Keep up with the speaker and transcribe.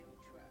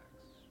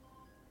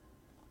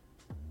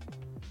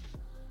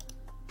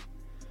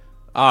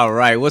All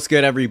right, what's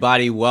good,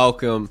 everybody?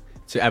 Welcome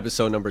to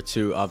episode number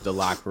 2 of The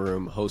Locker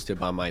Room, hosted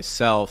by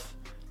myself,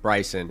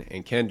 Bryson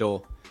and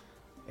Kendall.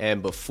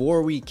 And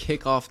before we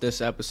kick off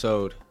this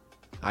episode,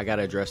 I got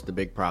to address the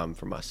big problem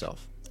for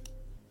myself.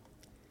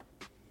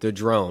 The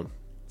drone.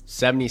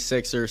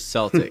 76ers,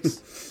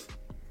 Celtics.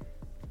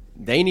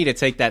 They need to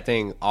take that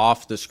thing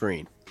off the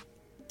screen.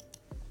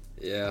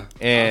 Yeah.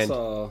 And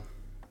go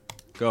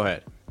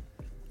ahead.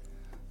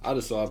 I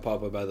just saw it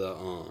pop up at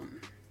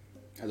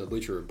the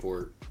Bleacher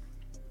Report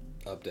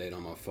update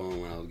on my phone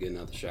when I was getting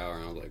out the shower,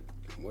 and I was like,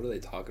 what are they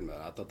talking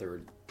about? I thought they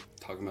were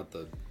talking about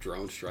the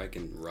drone strike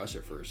in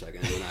Russia for a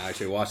second, and then I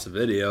actually watched the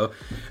video,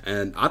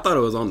 and I thought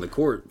it was on the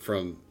court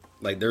from,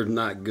 like, there's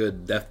not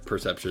good depth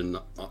perception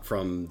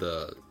from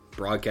the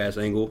broadcast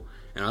angle,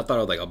 and I thought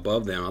it was, like,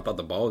 above them. I thought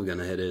the ball was going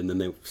to hit it, and then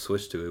they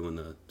switched to it when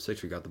the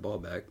Sixers got the ball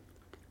back.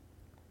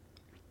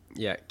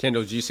 Yeah,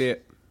 Kendall, did you see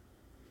it?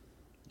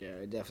 Yeah,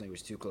 it definitely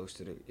was too close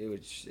to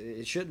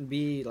it shouldn't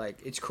be, like,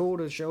 it's cool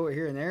to show it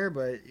here and there,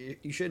 but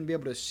you shouldn't be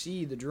able to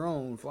see the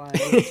drone flying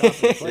over the top of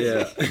the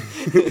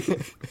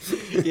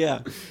plane.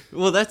 Yeah.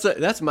 Well,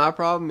 that's my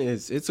problem.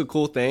 Is it's a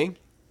cool thing,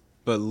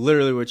 but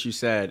literally what you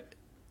said,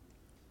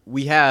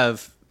 we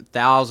have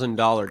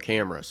 $1,000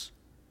 cameras.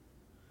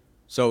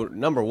 So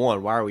number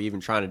one, why are we even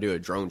trying to do a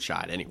drone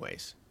shot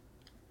anyways?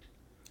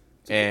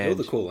 It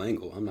was a cool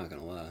angle. I'm not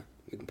gonna lie.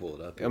 We can pull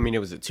it up here. I mean, it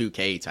was a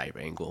 2K type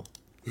angle.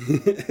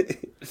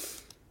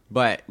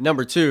 But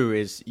number two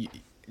is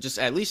just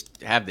at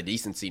least have the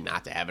decency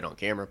not to have it on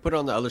camera. Put it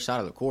on the other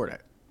side of the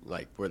court,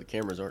 like where the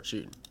cameras aren't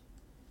shooting.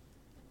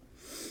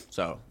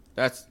 So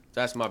that's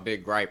my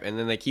big gripe. And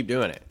then they keep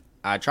doing it.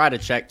 I tried to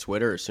check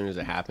Twitter as soon as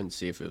it happened,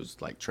 see if it was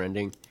like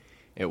trending.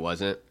 It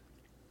wasn't.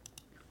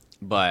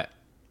 But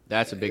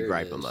that's a big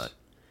gripe of mine.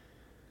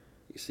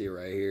 You see it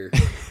right here.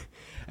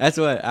 That's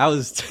what I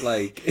was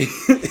like.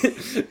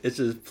 It's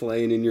just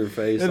playing in your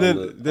face. And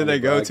then they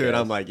go to it.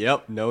 I'm like,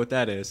 yep, know what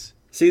that is.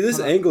 See, this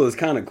angle is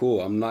kind of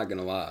cool. I'm not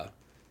gonna lie.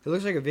 It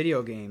looks like a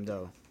video game,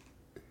 though.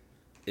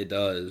 It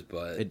does,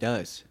 but it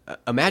does.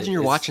 Imagine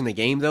you're watching the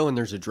game though, and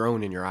there's a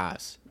drone in your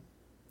eyes.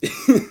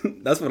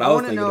 That's what I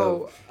was thinking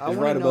of. It's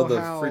right above the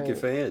freaking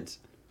fans.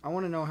 I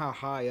want to know how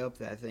high up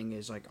that thing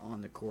is, like,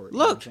 on the court.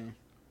 Look,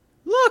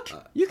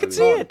 you can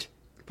see it.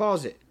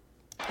 Pause it.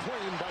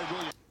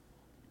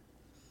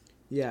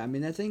 Yeah, I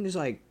mean, that thing is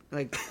like,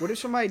 what if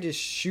somebody just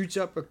shoots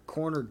up a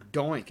corner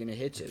doink and it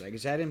hits it? Like,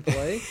 is that in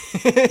play?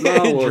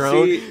 No, well,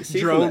 drone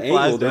from the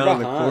flies angle, down on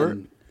the court.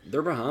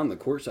 They're behind the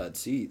courtside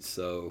seats,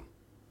 so.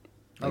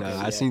 Okay,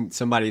 I seen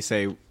somebody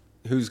say,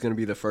 "Who's going to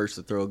be the first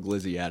to throw a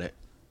glizzy at it?"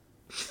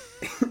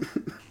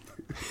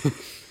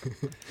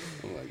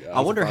 Oh my God!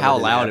 I wonder how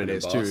loud it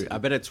is too. I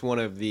bet it's one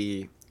of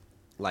the,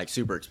 like,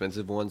 super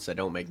expensive ones that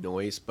don't make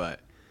noise. But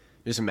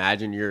just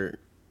imagine you're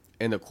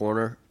in the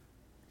corner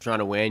trying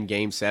to win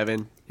Game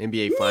 7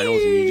 NBA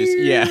Finals, and you just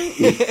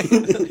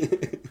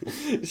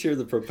just hear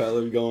the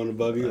propeller going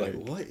above you. Like,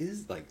 what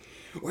is, like,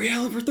 we're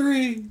yelling for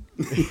 3.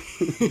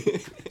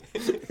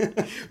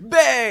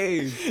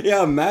 Bang!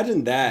 Yeah,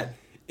 imagine that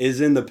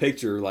is in the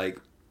picture, like,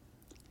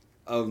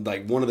 of,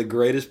 like, one of the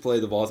greatest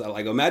plays of all time.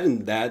 Like,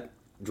 imagine that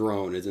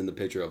drone is in the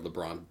picture of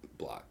LeBron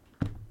block.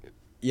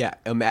 Yeah,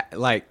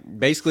 like,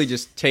 basically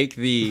just take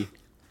the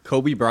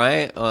Kobe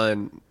Bryant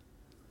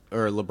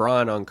or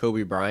LeBron on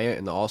Kobe Bryant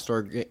in the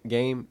All-Star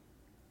game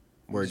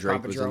where Just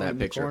Drake was in that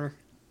picture.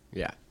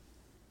 Yeah.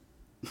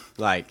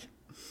 Like,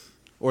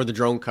 or the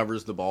drone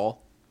covers the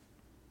ball.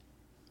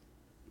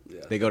 Yeah,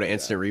 they go to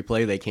instant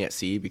replay. They can't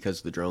see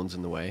because the drone's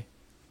in the way.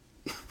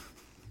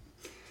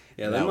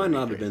 Yeah, that might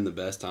not have been the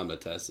best time to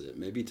test it.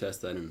 Maybe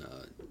test that in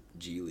a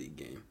G League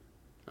game.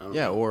 I don't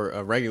know. Or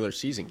a regular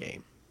season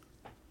game.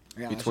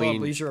 Yeah, I saw a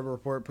Bleacher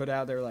Report put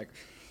out there, like,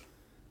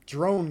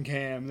 drone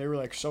cam. They were,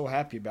 like, so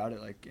happy about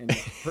it. Like, and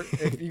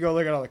if you go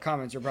look at all the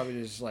comments, they're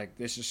probably just like,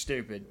 "This is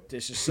stupid.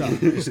 This is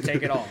something. Just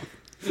take it off."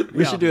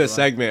 We should do a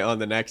segment on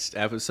the next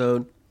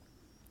episode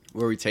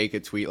where we take a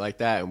tweet like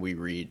that and we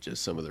read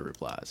just some of the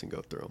replies and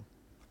go through them.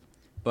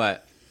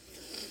 But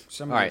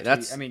all right,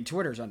 I mean,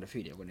 Twitter's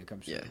undefeated when it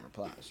comes to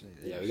replies.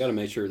 Yeah, we got to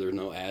make sure there's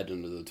no ad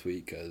under the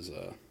tweet because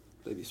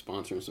they be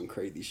sponsoring some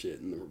crazy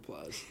shit in the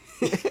replies.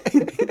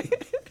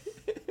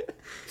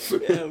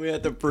 Yeah, we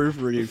had to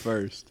proofread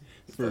first.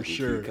 For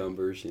sure.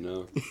 Cucumbers, you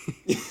know.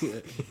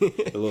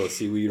 The little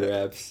seaweed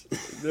wraps.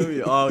 There'll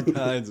be all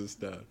kinds of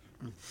stuff.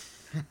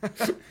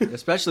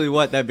 Especially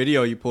that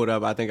video you pulled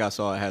up, I think I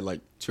saw it had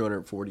like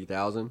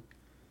 240,000.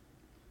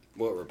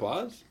 What,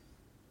 replies?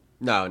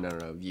 No,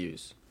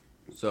 views.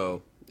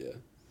 So, yeah.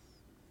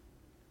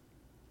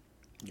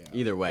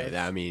 Either way,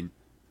 I mean,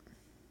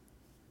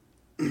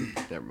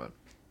 never mind.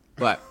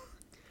 But,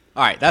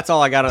 all right, that's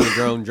all I got on the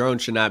drone. Drone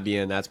should not be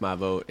in. That's my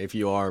vote. If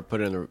you are,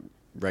 put it in the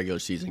regular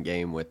season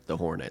game with the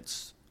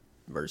Hornets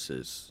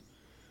versus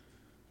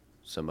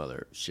some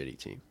other shitty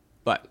team.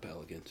 But the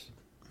Pelicans.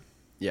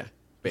 Yeah,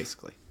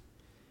 basically.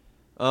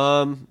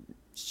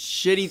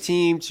 Shitty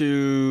team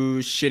to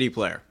shitty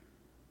player.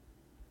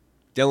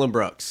 Dylan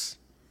Brooks.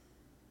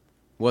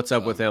 What's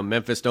up with him?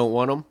 Memphis don't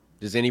want him.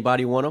 Does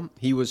anybody want him?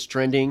 He was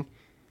trending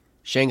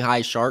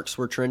Shanghai Sharks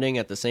were trending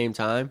at the same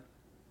time,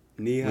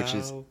 which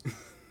is Ni-hao.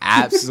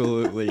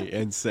 absolutely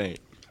insane.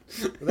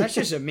 Well, that's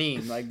just a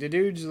meme. Like, the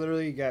dude's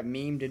literally got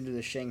memed into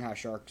the Shanghai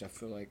Sharks, I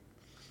feel like.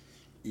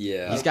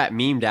 Yeah. He's got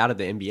memed out of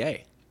the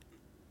NBA.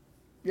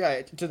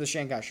 Yeah, to the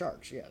Shanghai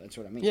Sharks. Yeah, that's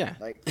what I mean. Yeah.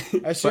 Like,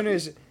 as soon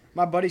as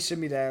my buddy sent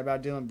me that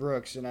about Dylan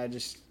Brooks, and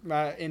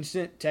my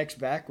instant text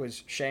back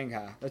was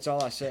Shanghai. That's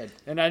all I said.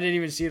 And I didn't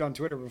even see it on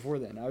Twitter before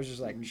then. I was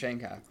just like,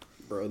 Shanghai.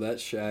 Bro, that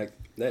Shaq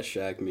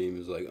meme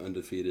is like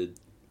undefeated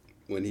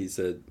when he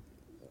said,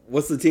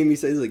 what's the team he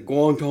says? He's like,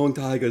 Guangdong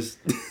Tigers.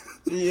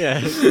 Yeah,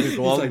 the He's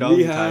like, Guangdong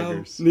Ni-hao,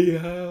 Tigers.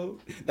 Ni-hao.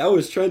 That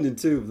was trending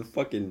too,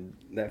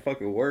 that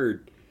fucking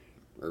word.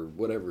 Or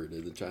whatever it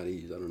is in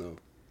Chinese, I don't know.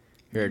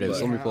 Here it is.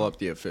 But- Let me pull up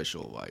the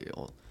official. While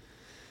y'all.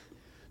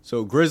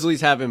 So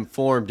Grizzlies have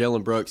informed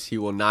Dylan Brooks he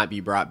will not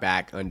be brought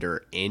back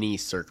under any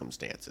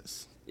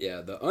circumstances. Yeah,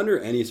 the under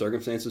any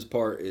circumstances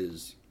part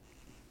is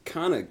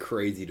kind of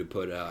crazy to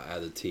put out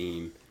as a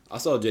team. I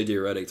saw JJ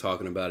Redick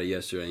talking about it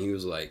yesterday, and he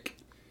was like,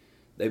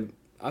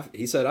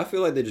 he said, I feel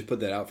like they just put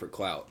that out for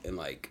clout and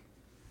like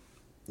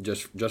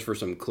just for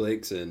some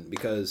clicks, and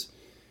because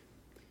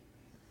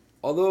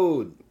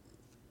although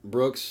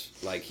Brooks,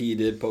 like, he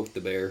did poke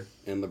the bear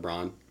in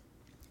LeBron,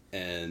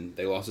 and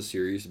they lost a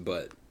series,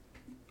 but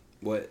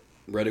what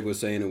Redick was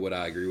saying and what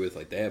I agree with,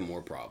 like, they had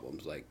more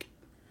problems. Like,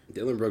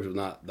 Dylan Brooks was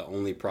not the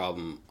only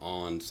problem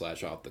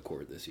on/off the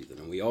court this season,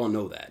 and we all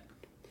know that.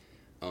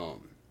 John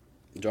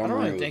I don't Moran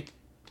really was- think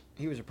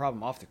he was a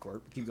problem off the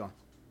court. Keep going.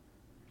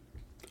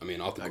 I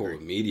mean, off the I court agree.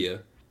 with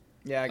media.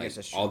 Yeah, I Like, guess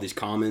that's true. all these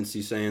comments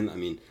he's saying. I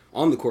mean,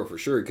 on the court for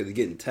sure, because he's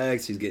getting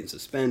texts, he's getting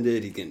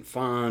suspended, he's getting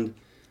fined.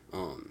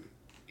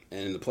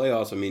 And in the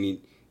playoffs, I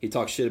mean, he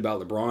talks shit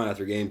about LeBron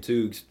after game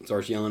 2,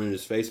 starts yelling in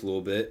his face a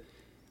little bit.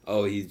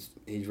 Oh, he's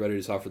ready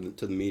to talk to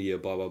the media,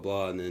 blah blah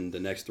blah. And then the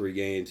next 3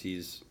 games,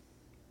 he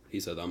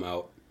said, "I'm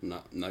out,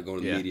 not going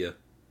to the Yeah. media."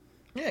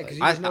 Yeah, because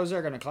he I- just knows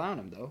they're going to clown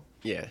him, though.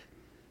 Yeah.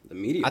 The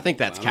media. I think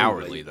that's I don't know,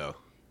 cowardly, like, though.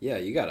 Yeah,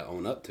 you got to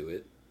own up to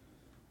it.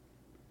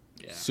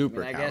 Yeah,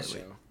 Super I guess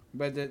cowardly. so.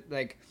 But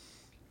like,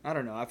 I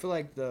don't know. I feel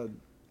like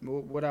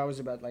what I was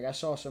about. Like, I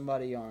saw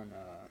somebody on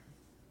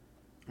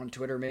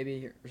Twitter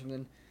maybe or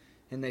something,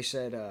 and they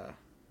said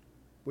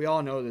we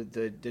all know that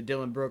the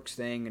Dylan Brooks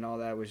thing and all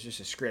that was just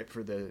a script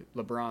for the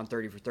LeBron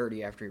 30 for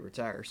 30 after he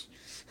retires.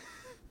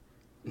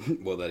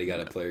 Well, that he got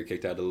a player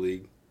kicked out of the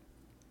league.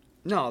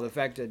 No, the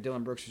fact that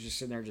Dylan Brooks was just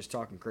sitting there just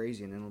talking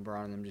crazy, and then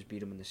LeBron and them just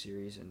beat him in the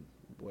series and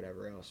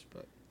whatever else.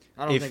 But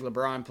I don't think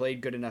LeBron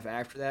played good enough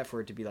after that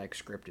for it to be like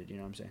scripted. You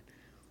know what I'm saying?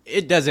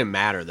 It doesn't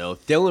matter, though.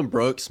 If Dylan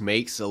Brooks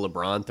makes a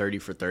LeBron 30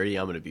 for 30,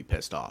 I'm going to be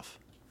pissed off.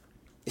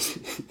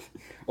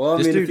 Well, I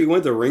This mean, dude- if he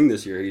went to ring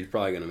this year, he's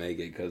probably going to make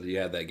it because he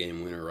had that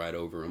game winner right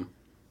over him.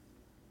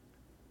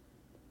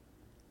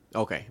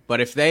 Okay, but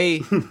if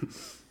they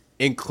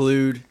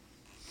include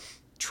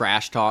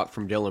trash talk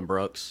from Dylan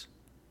Brooks,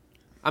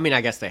 I mean,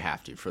 I guess they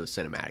have to for the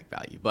cinematic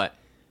value. But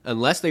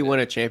unless they win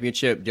a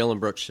championship, Dylan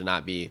Brooks should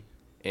not be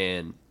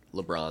in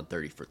LeBron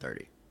 30 for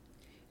 30.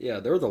 Yeah,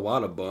 there was a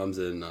lot of bums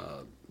in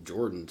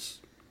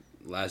Jordan's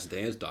Last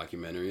Dance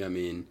documentary. I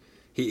mean,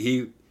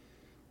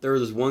 there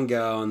was this one guy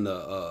on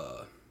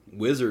the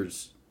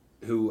Wizards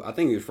who I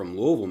think he was from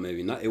Louisville.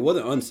 Maybe not. It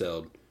wasn't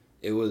Unseld.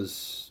 It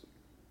was,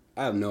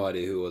 I have no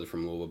idea who it was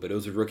from Louisville, but it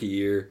was his rookie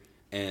year,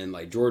 and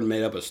like Jordan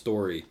made up a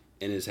story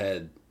in his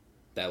head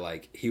that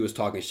like he was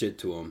talking shit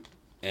to him,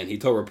 and he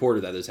told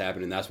reporters that this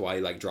happened, and that's why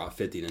he like dropped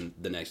 50 in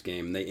the next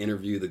game. And they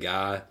interviewed the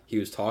guy he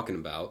was talking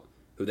about,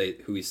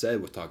 who he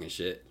said was talking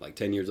shit. Like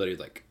 10 years later, he's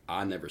like,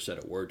 I never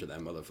said a word to that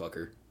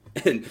motherfucker.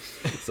 And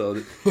so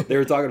they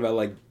were talking about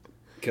like,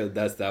 because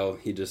that's how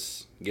he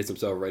just gets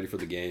himself ready for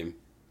the game.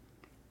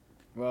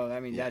 Well, I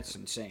mean, that's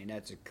insane.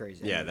 That's a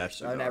crazy. Yeah, idea.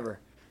 that's I bizarre.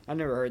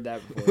 never heard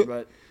that before.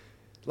 But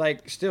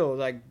like, still,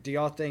 like, do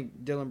y'all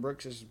think Dylan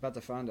Brooks is about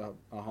to find a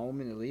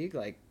home in the league?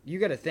 Like, you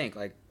got to think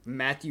like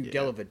Matthew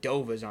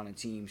Dellavedova's on a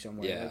team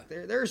somewhere. Yeah.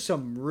 Like, there's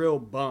some real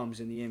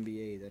bums in the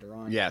NBA that are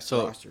on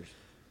rosters.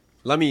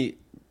 Let me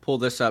pull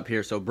this up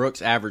here. So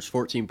Brooks averaged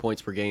 14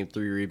 points per game,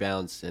 3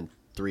 rebounds, and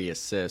 3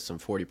 assists, and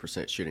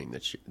 40% shooting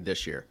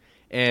this year.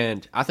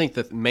 And I think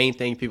the main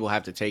thing people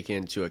have to take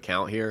into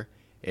account here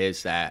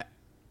is that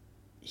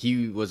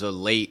he was a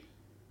late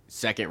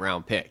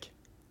second-round pick.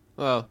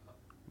 Well,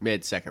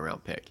 mid-second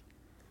round pick.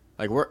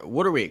 Like,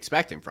 what are we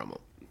expecting from him?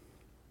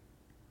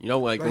 You know,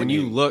 like, when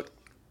you look,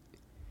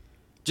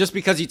 just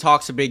because he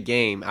talks a big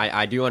game,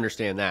 I do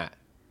understand that.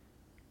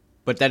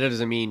 But that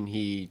doesn't mean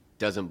he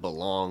doesn't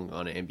belong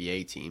on an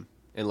NBA team.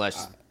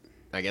 Unless,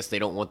 I guess they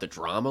don't want the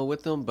drama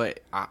with him. But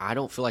I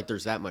don't feel like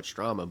there's that much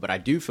drama. But I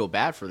do feel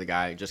bad for the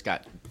guy who just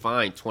got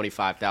fined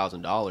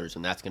 $25,000,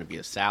 and that's going to be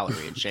a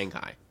salary in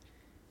Shanghai.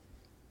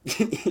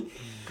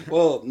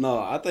 Well, no,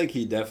 I think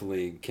he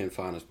definitely can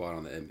find a spot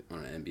on an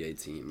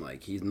NBA team.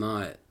 Like, he's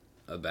not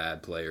a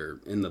bad player.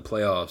 In the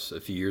playoffs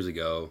a few years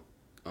ago,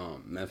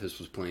 Memphis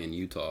was playing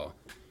Utah,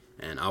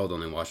 and I was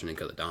only watching it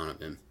because of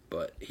Donovan.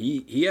 But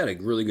he had a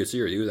really good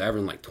series. He was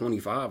averaging like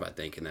 25, I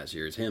think, in that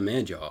series. Him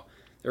and Jaw,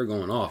 they were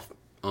going off.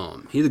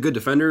 He's a good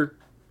defender.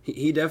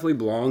 He definitely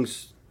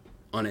belongs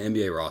on an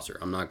NBA roster.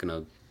 I'm not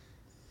gonna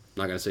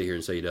sit here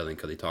and say he doesn't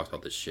because he talks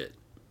about this shit.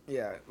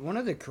 Yeah, one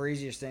of the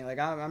craziest things, like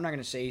I'm not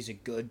gonna say he's a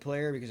good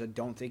player because I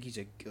don't think he's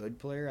a good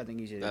player. I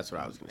think that's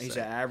what I was gonna say. He's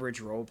an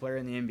average role player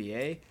in the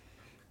NBA,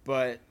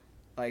 but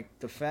like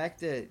the fact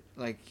that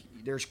like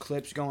there's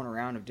clips going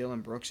around of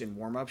Dylan Brooks in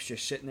warm-ups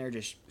just sitting there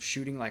just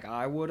shooting like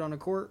I would on a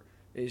court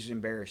is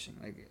embarrassing.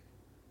 Like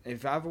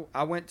if I've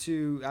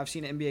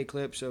seen NBA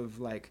clips of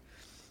like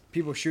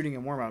people shooting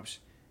in warm-ups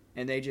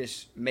and they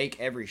just make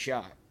every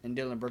shot and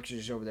Dylan Brooks is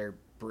just over there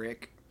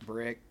brick,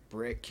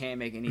 can't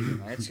make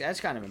anything.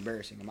 That's kind of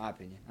embarrassing in my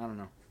opinion. I don't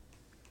know.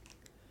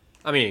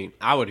 I mean,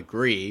 I would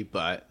agree,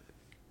 but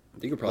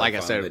you could probably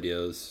find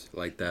videos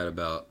like that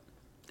about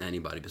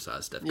anybody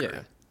besides Steph Curry.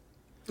 Yeah.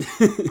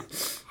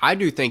 I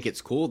do think it's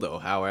cool though,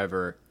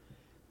 however,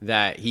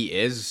 that he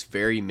is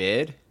very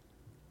mid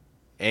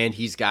and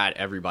he's got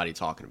everybody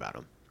talking about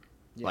him.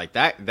 Yeah. Like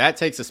that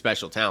takes a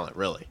special talent,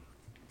 really.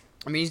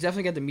 I mean, he's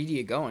definitely got the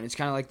media going. It's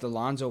kind of like the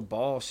Lonzo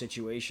Ball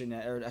situation.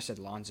 Or I said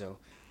Lonzo.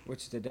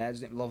 What's the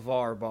dad's name?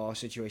 LeVar Ball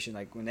situation.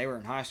 Like when they were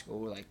in high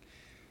school, like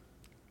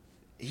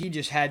he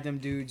just had them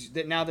dudes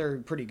that now they're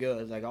pretty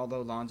good. Like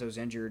although Lonzo's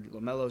injured,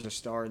 LaMelo's a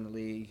star in the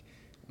league.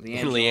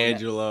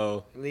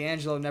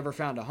 LiAngelo never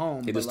found a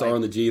home. He's a star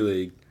in the G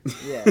League.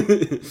 Yeah.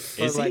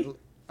 Is like, he?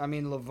 I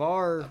mean,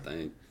 LeVar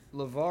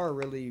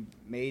really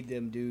made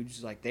them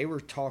dudes, like, they were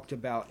talked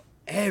about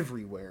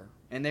everywhere.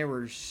 And they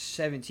were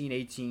 17,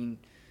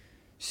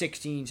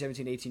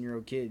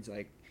 18-year-old kids.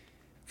 Like,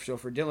 so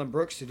for Dylan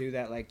Brooks to do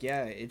that, like,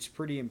 yeah, it's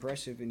pretty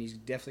impressive. And he's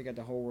definitely got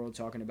the whole world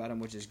talking about him,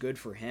 which is good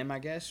for him, I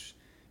guess.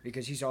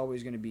 Because he's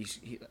always going to be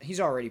 – he's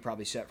already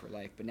probably set for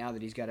life. But now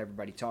that he's got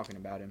everybody talking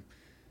about him,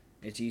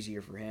 it's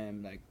easier for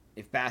him. Like,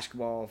 if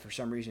basketball for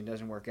some reason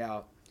doesn't work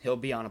out, he'll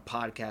be on a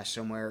podcast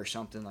somewhere or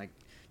something, like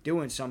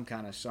doing some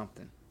kind of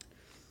something.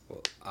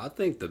 Well, I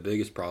think the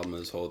biggest problem of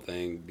this whole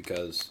thing,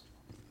 because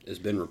it's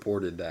been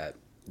reported that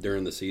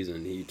during the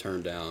season he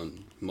turned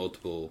down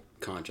multiple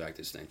contract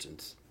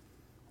extensions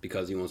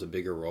because he wants a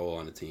bigger role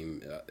on the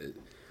team.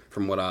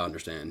 From what I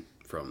understand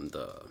from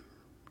the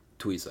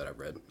tweets that I've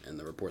read and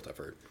the reports I've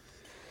heard.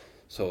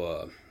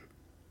 So,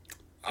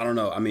 I don't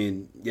know. I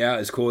mean, yeah,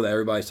 it's cool that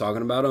everybody's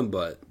talking about him,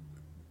 but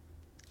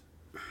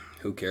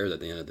who cares at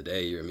the end of the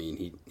day? I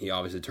mean, he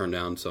obviously turned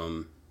down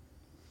some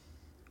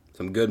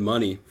good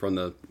money from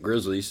the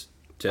Grizzlies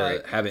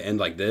to have it end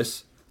like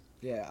this.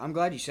 Yeah, I'm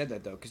glad you said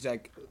that, though, because,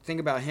 like, think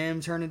about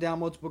him turning down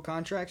multiple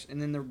contracts,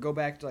 and then go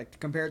back to, like,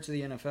 compare it to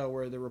the NFL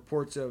where the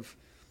reports of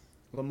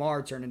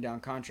Lamar turning down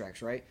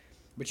contracts, right?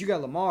 But you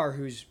got Lamar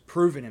who's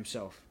proven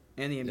himself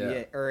in the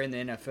NBA or in the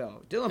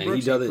NFL. Dylan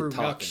Brooks he doesn't proved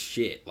talk nothing.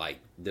 Shit like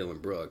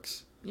Dylan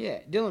Brooks. Yeah,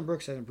 Dylan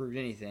Brooks hasn't proved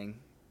anything.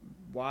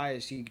 Why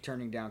is he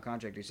turning down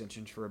contract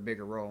extensions for a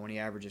bigger role when he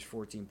averages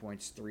 14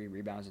 points, 3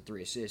 rebounds, and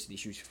 3 assists, and he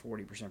shoots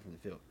 40% from the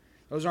field?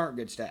 Those aren't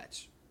good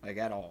stats, like,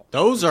 at all.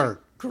 Those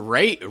are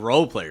great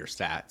role player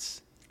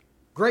stats.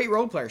 Great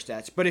role player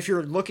stats, but if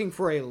you're looking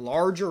for a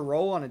larger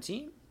role on a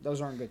team,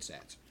 those aren't good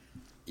stats.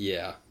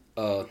 Yeah.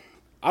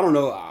 I don't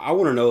know. I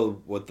want to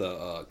know what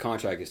the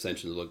contract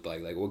extensions looked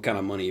like what kind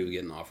of money he was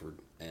getting offered,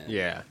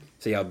 and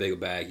see how big a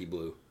bag he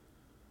blew.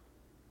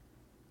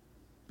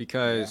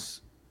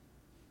 Because,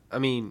 I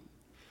mean,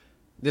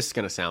 this is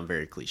going to sound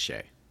very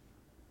cliche,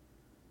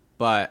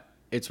 but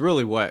it's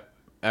really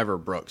whatever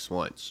Brooks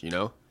wants, you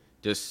know?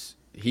 Does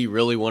he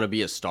really want to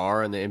be a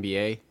star in the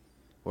NBA,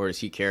 or does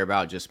he care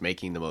about just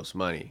making the most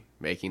money,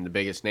 making the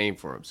biggest name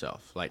for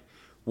himself? Like,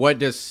 what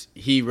does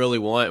he really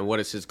want, and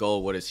what is his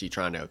goal? What is he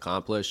trying to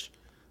accomplish?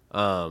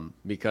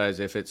 Because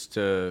if it's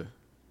to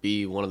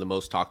be one of the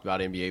most talked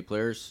about NBA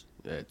players,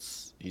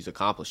 he's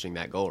accomplishing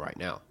that goal right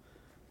now.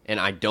 And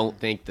I don't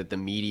think that the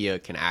media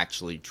can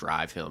actually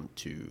drive him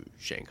to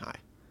Shanghai.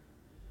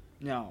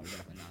 No,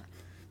 definitely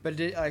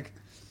not.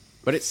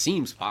 But it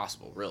seems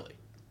possible, really.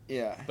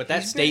 Yeah. But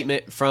that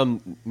statement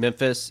from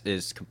Memphis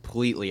is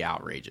completely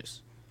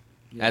outrageous.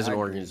 Yeah, as an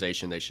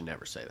organization, they should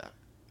never say that.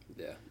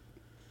 Yeah.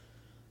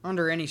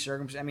 Under any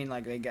circumstance, I mean,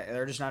 like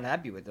they're just not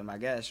happy with him, I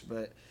guess.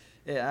 But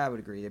yeah, I would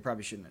agree. They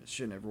probably shouldn't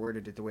have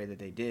worded it the way that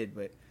they did.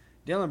 But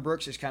Dylan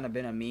Brooks has kind of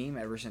been a meme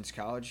ever since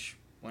college.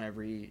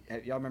 Whenever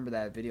y'all remember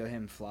that video of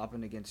him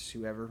flopping against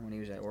whoever when he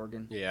was at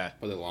Oregon? Yeah.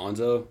 Was it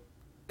Lonzo?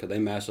 Because they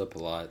mashed up a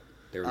lot.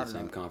 They were in the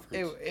same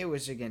conference. It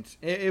was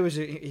against. He was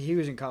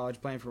in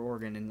college playing for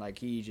Oregon, and like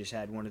he just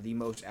had one of the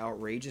most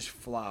outrageous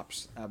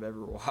flops I've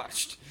ever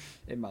watched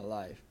in my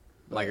life.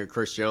 Like a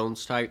Chris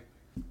Jones type.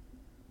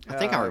 I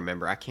think I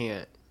remember. I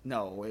can't.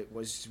 No, it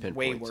was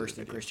way worse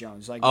than Chris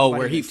Jones. Like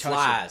where he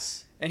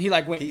flies and he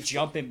like went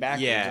jumping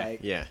backwards. Yeah,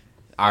 yeah.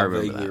 I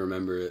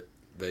remember it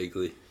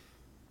vaguely.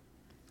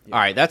 Yeah. All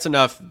right, that's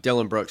enough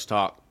Dylan Brooks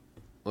talk.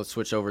 Let's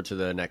switch over to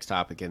the next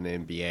topic in the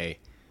NBA.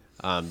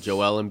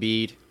 Joel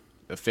Embiid,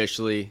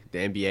 officially the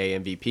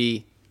NBA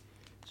MVP.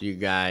 Do you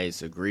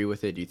guys agree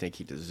with it? Do you think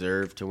he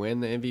deserved to win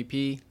the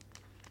MVP?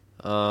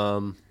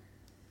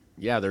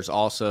 Yeah, there's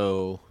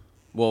also...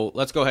 Well,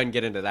 let's go ahead and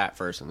get into that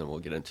first, and then we'll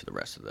get into the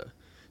rest of the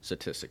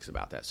statistics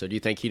about that. So do you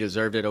think he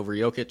deserved it over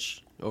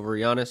Jokic, over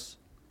Giannis?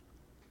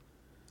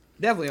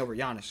 Definitely over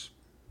Giannis.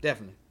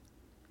 Definitely.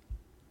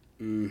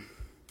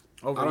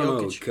 Over I don't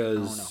know, Jokic.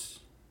 because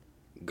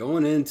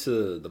going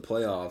into the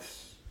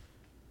playoffs,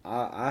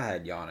 I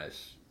had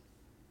Giannis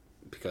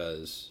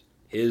because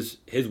his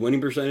winning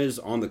percentage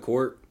on the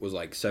court was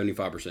like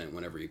 75%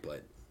 whenever he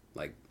played.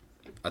 Like,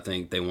 I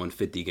think they won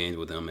 50 games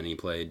with him, and he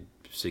played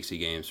 60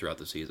 games throughout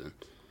the season.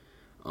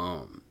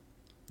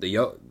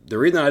 The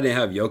reason I didn't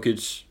have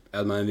Jokic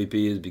as my MVP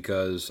is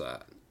because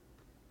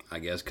I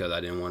guess because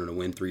I didn't want him to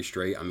win 3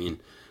 straight. I mean,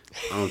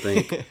 I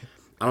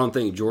don't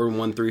think Jordan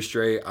won 3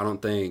 straight. I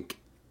don't think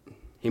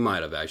he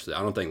might have actually.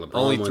 I don't think LeBron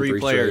only won 3 3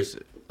 players.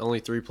 straight. Only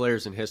 3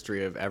 players in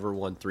history have ever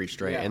won 3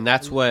 straight, Yeah. and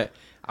that's what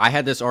I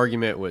had this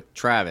argument with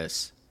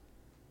Travis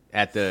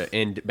at the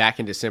end back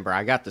in December.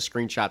 I got the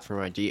screenshots from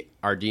our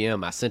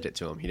DM. I sent it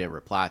to him. He didn't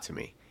reply to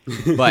me,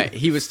 but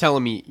he was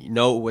telling me,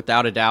 no,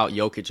 without a doubt,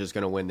 Jokic is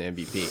going to win the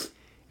MVP,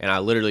 and I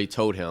literally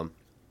told him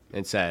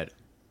and said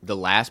the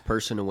last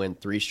person to win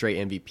 3 straight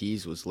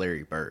MVPs was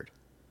Larry Bird.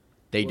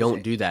 They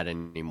don't do that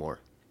anymore.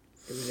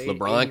 It was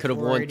LeBron could have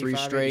won 3 85,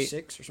 straight.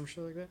 86 or some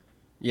shit like that.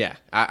 Yeah,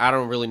 I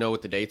don't really know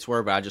what the dates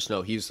were, but I just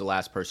know he was the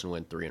last person to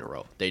win 3 in a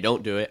row. They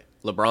don't do it.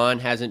 LeBron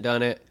hasn't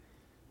done it.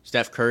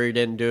 Steph Curry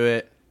didn't do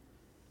it.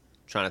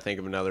 Trying to think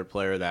of another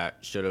player that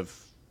should have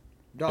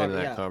been in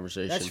that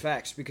conversation. That's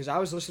facts, because I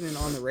was listening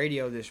on the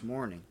radio this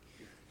morning.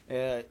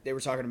 They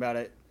were talking about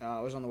it. I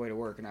was on the way to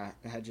work, and I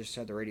had just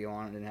had the radio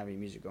on and didn't have any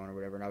music going or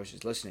whatever, and I was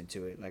just listening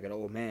to it like an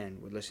old man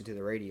would listen to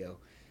the radio.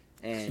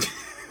 And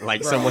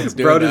like someone's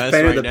doing just us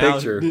painted right the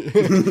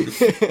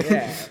picture.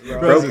 yeah,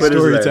 Bro's a put his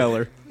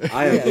storyteller.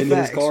 I am in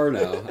facts. his car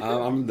now.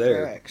 I'm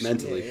there Facts.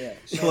 mentally. Yeah.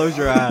 So, Close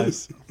your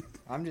eyes.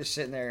 I'm just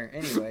sitting there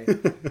anyway,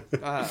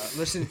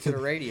 listening to the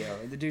radio,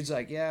 and the dude's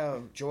like, "Yeah,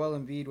 Joel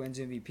Embiid wins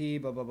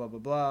MVP, blah blah blah blah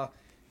blah,"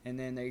 and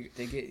then they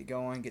get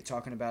going, get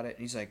talking about it, and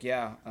he's like,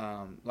 "Yeah,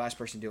 last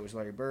person to do it was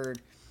Larry Bird,"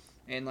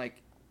 and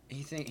like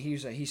he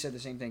said the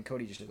same thing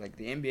Cody just did. Like,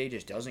 the NBA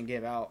just doesn't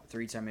give out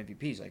 3-time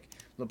MVPs. Like,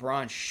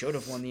 LeBron should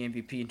have won the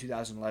MVP in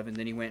 2011,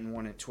 then he went and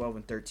won it 12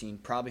 and 13.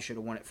 Probably should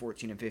have won it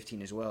 14 and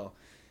 15 as well,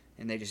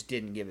 and they just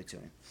didn't give it to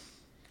him.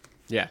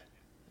 Yeah.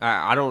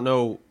 I don't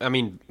know. I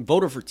mean,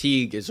 voter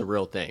fatigue is a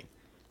real thing.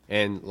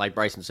 And like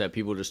Bryson said,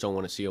 people just don't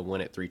want to see him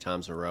win it 3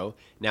 times in a row.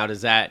 Now,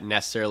 does that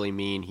necessarily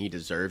mean he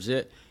deserves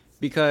it?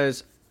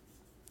 Because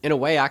in a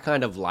way, I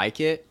kind of like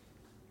it,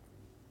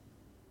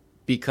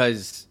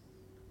 because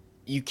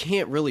you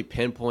can't really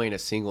pinpoint a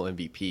single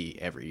MVP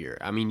every year.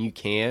 I mean, you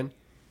can,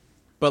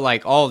 but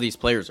like all of these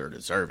players are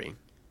deserving.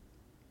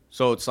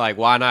 So it's like,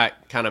 why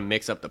not kind of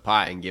mix up the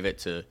pot and give it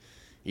to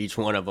each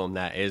one of them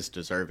that is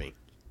deserving?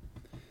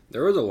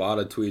 There was a lot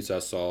of tweets I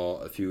saw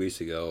a few weeks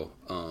ago,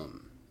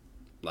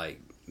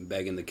 like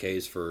begging the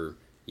case for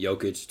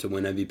Jokic to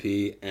win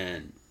MVP,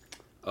 and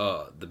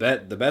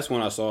the best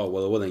one I saw,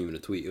 well, it wasn't even a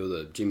tweet, it was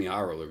a Jimmy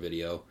Eye Roller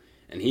video,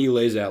 and he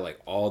lays out like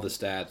all the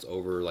stats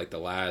over like the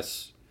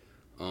last,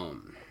 I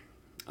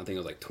think it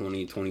was like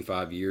 20,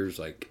 25 years,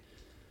 like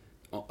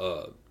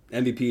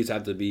MVPs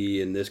have to be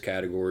in this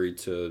category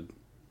to,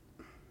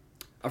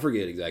 I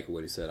forget exactly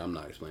what he said. I'm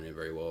not explaining it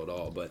very well at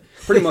all, but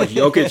pretty much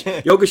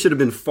Jokic should have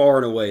been far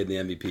and away the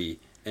MVP.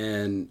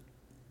 And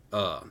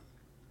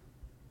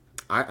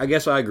I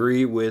guess I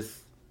agree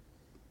with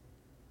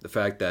the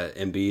fact that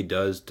Embiid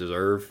does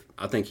deserve.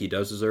 I think he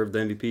does deserve the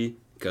MVP,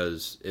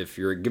 because if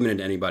you're giving it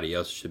to anybody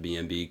else, it should be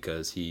Embiid,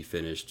 because he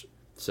finished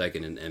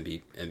second in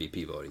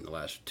MVP voting the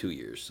last 2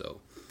 years.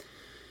 So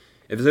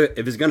if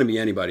it's going to be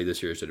anybody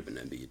this year, it should have been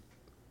Embiid.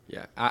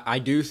 Yeah, I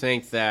do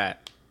think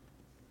that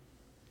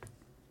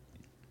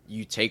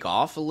you take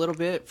off a little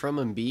bit from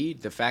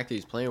Embiid, the fact that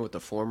he's playing with the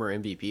former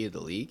MVP of the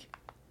league,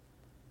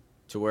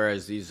 to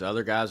whereas these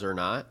other guys are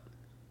not.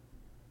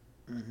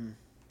 Mm-hmm.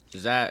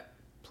 Does that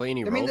play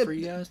any role for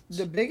you guys?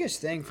 The biggest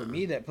thing for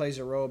me that plays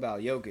a role about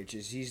Jokic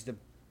is he's the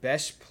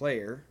best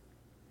player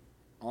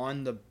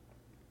on the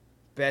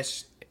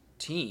best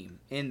team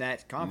in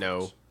that conference.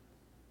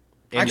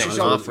 No. Actually,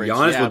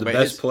 Giannis was the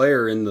best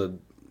player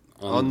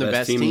on the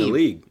best team in the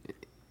league.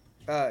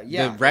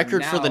 The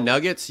record for the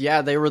Nuggets,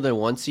 they were the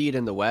 1 seed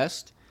in the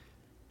West,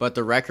 but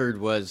the record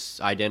was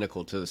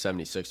identical to the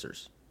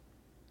 76ers.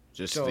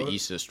 Just the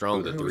East is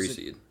stronger. The 3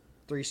 seed.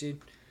 3 seed?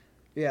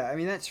 Yeah, I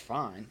mean, that's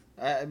fine.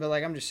 But,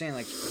 like, I'm just saying,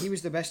 like, he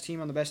was the best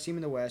team on the best team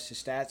in the West.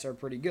 His stats are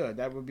pretty good.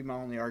 That would be my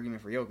only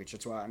argument for Jokic.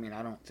 That's why, I mean,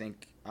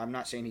 I'm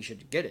not saying he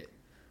should get it.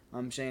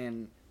 I'm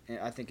saying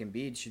I think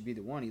Embiid should be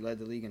the one. He led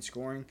the league in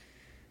scoring.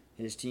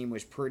 His team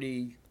was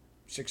pretty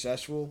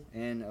successful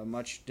in a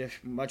much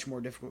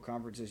more difficult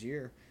conference this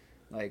year.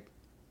 Like,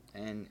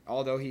 and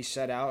although he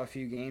set out a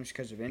few games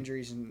because of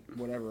injuries and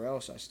whatever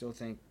else, I still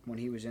think when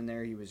he was in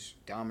there, he was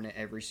dominant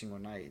every single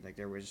night. Like,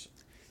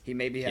 he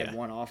maybe had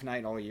one off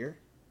night all year,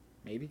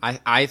 maybe.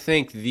 I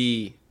think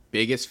the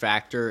biggest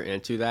factor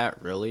into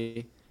that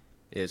really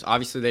is,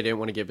 obviously they didn't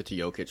want to give it to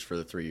Jokic for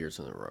the 3 years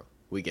in a row.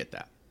 We get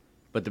that.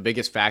 But the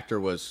biggest factor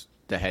was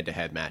the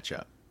head-to-head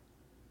matchup,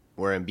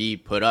 where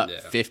Embiid put up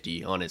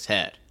 50 on his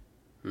head.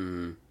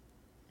 Mm-hmm.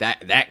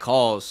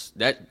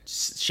 That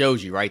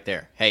shows you right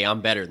there, hey,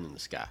 I'm better than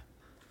this guy.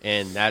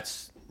 And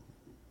that's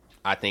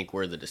I think,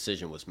 where the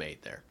decision was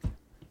made there.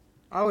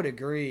 I would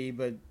agree,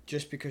 but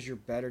just because you're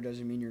better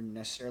doesn't mean you're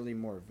necessarily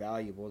more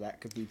valuable.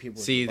 That could be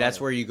people. See, that's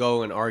where you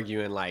go and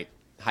argue in like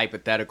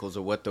hypotheticals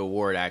of what the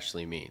award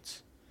actually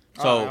means.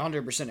 So I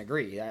 100%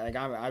 agree.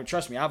 I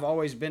trust me. I've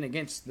always been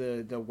against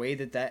the way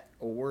that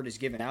award is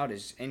given out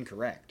is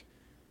incorrect.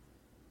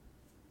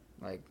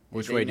 Like,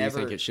 which way do you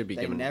think it should be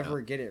given out? They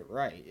never get it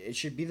right. It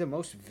should be the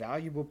most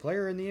valuable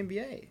player in the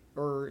NBA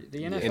or the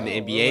NFL. In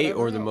the NBA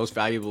or the most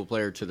valuable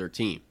player to their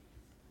team.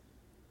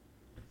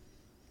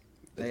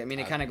 I mean,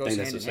 it kind of goes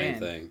hand in hand.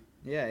 Thing.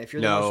 Yeah, if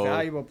you're the most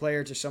valuable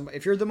player to somebody,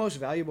 if you're the most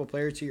valuable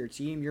player to your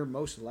team, you're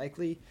most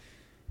likely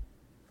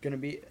going to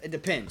be. It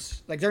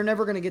depends. Like, they're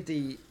never going to get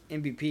the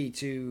MVP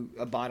to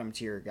a bottom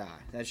tier guy.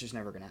 That's just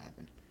never going to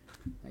happen.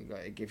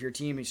 Like, if your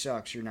team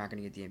sucks, you're not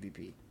going to get the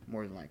MVP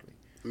more than likely.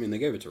 I mean, they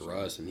gave it to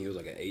Russ, and he was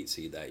like an 8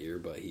 seed that year,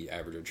 but he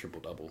averaged a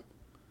triple-double.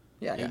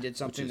 Yeah, he did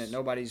something that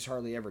nobody's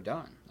hardly ever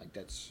done. Like,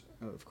 that's,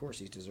 of course,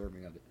 he's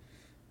deserving of it.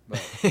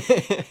 But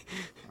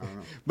I don't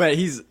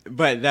know.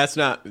 But that's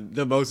not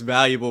the most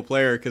valuable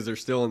player because they're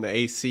still in the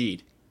 8th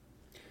seed.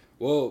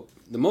 Well,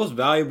 the most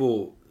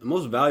valuable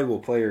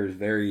player is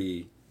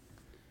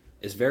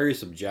very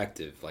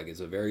subjective. Like,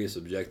 it's a very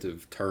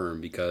subjective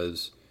term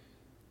because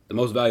the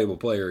most valuable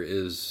player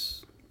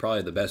is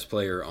probably the best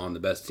player on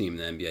the best team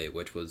in the NBA,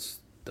 which was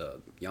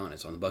the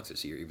Giannis on the Bucks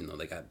this year, even though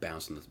they got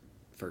bounced in the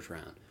first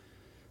round.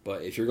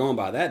 But if you're going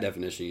by that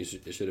definition,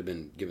 it should have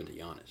been given to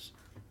Giannis.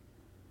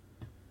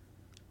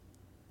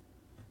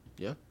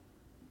 Yeah.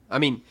 I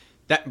mean,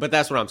 but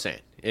that's what I'm saying,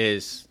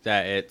 is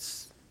that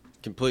it's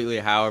completely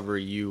however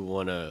you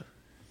want to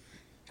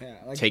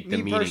take the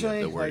meaning of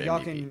the word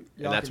MVP. And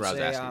that's what I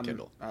was asking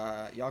Kendall.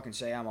 Y'all can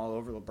say I'm all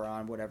over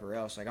LeBron, whatever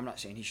else. Like, I'm not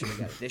saying he should have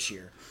got it this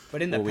year.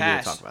 But in the we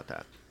past, need to talk about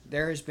that.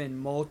 There has been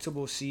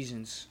multiple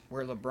seasons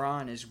where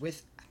LeBron is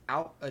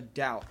without a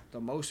doubt the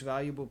most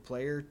valuable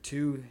player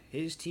to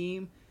his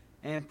team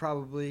and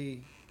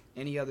probably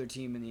any other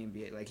team in the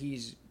NBA. Like,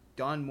 he's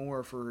done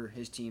more for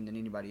his team than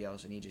anybody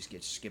else, and he just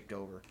gets skipped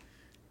over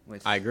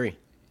with I agree.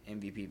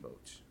 MVP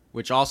votes.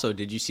 Which also,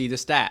 did you see the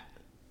stat?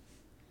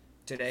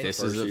 Today?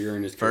 This is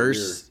the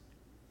first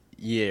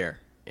year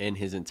in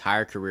his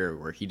entire career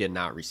where he did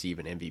not receive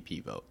an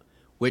MVP vote,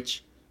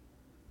 which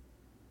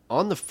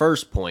on the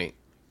first point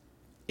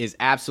is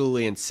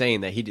absolutely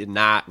insane that he did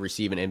not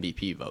receive an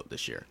MVP vote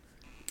this year.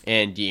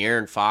 And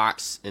De'Aaron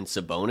Fox and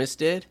Sabonis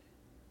did?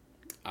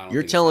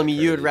 You're telling me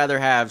you would rather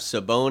have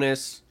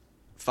Sabonis,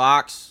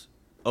 Fox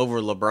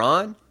over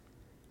LeBron?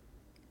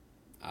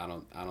 I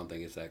don't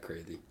think it's that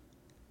crazy.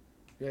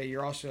 Yeah,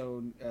 you're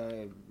also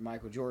a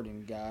Michael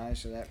Jordan guy,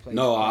 so that plays.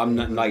 No, I'm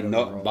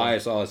not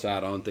bias all aside.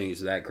 I don't think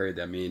it's that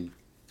crazy. I mean,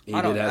 he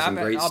did have some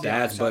great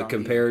stats, but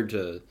compared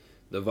to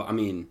I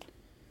mean,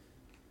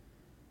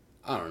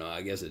 I don't know.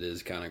 I guess it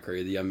is kind of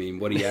crazy. I mean,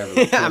 what he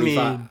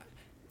averaged?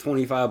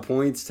 25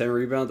 points, 10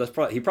 rebounds.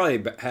 He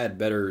probably had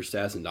better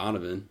stats than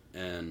Donovan.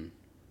 And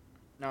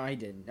no, he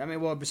didn't. I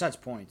mean, well, besides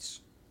points.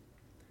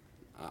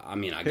 I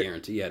mean, I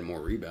guarantee he had more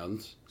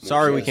rebounds.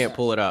 Sorry we can't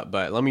pull it up,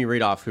 but let me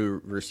read off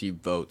who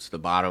received votes, the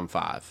bottom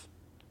 5.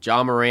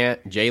 Ja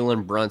Morant,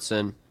 Jalen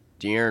Brunson,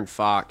 De'Aaron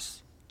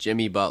Fox,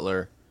 Jimmy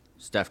Butler,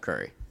 Steph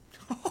Curry.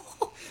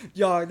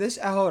 Yo,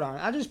 hold on.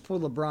 I just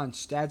pulled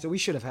LeBron's stats. We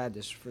should have had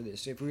this for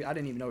this. I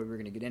didn't even know we were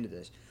going to get into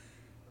this.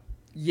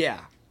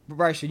 Yeah,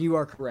 Bryson, you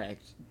are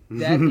correct.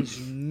 That is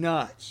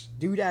nuts.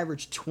 Dude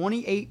averaged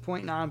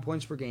 28.9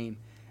 points per game,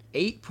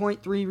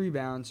 8.3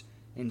 rebounds,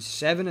 and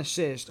 7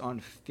 assists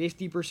on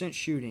 50%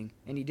 shooting,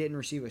 and he didn't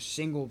receive a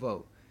single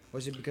vote.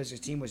 Was it because his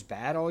team was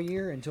bad all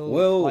year until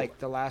like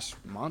the last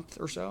month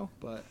or so?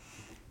 But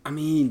I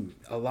mean,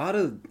 a lot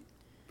of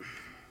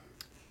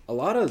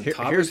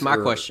here's my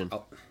question.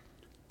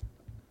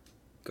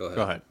 Go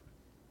ahead.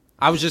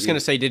 I was just going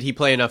to say, did he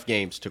play enough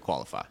games to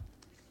qualify?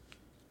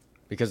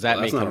 Because that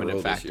may come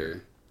into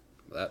factor.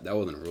 That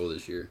wasn't a rule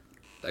this year.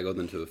 That goes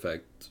into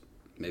effect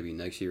maybe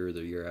next year or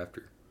the year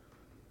after.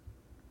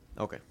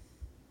 Okay.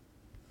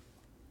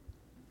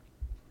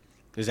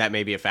 Is that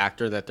maybe a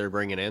factor that they're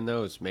bringing in,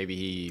 though? Is maybe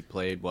he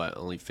played,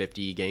 only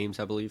 50 games,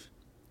 I believe?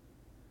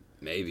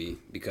 Maybe,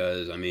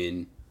 because, I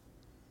mean,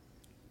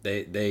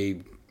 they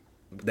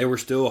were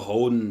still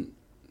holding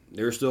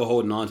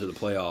on to the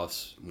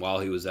playoffs while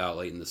he was out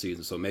late in the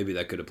season, so maybe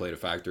that could have played a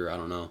factor. I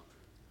don't know.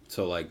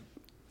 So, like,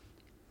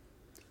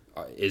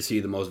 is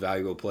he the most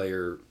valuable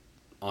player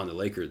on the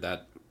Lakers?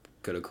 That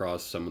could have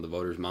crossed some of the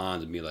voters'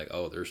 minds and be like,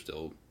 oh, they're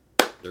still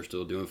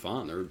doing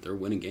fine. They're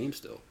winning games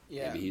still.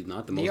 Yeah. Maybe he's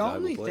not the most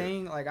valuable player.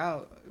 The only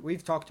thing,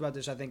 we've talked about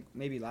this, I think,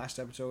 maybe last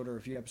episode or a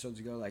few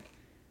episodes ago, like,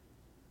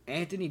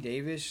 Anthony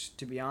Davis,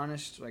 to be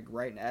honest, like,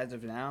 right as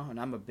of now, and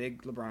I'm a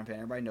big LeBron fan.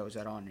 Everybody knows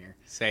that on here.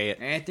 Say it.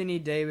 Anthony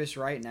Davis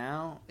right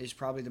now is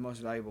probably the most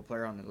valuable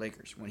player on the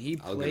Lakers. When he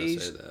plays, I was gonna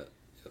say that.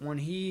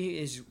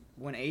 Yep.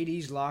 When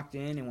AD's locked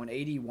in and when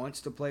AD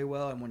wants to play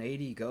well and when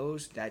AD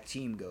goes, that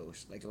team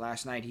goes. Like,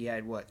 last night he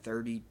had,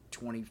 30,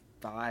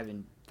 25,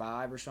 and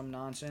 5 or some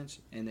nonsense,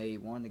 and they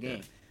won the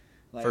game.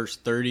 Like,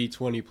 first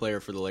 30-20 player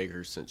for the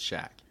Lakers since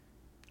Shaq.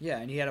 Yeah,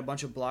 and he had a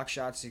bunch of block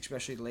shots,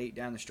 especially late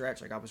down the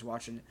stretch. Like I was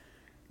watching,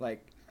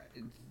 like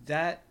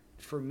that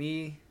for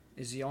me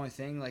is the only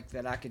thing like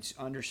that I could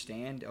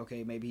understand.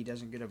 Okay, maybe he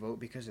doesn't get a vote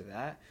because of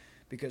that.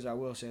 Because I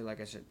will say, like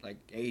I said, like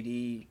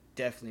AD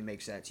definitely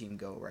makes that team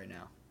go right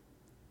now.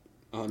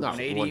 No,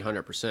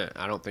 100%.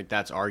 I don't think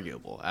that's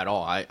arguable at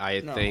all.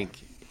 I think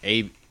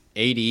AD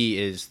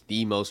is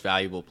the most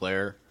valuable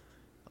player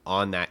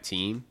on that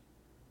team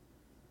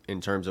in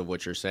terms of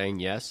what you're saying,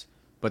 yes.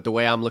 But the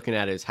way I'm looking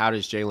at it is, how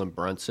does Jalen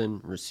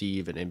Brunson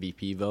receive an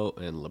MVP vote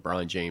and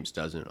LeBron James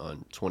doesn't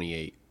on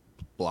 28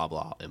 blah,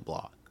 blah, and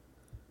blah?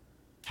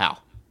 How?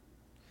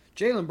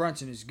 Jalen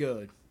Brunson is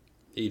good.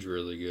 He's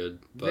really good.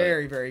 But...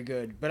 very, very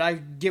good. But I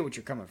get what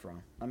you're coming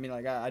from. I mean,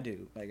 like, I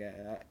do. Like,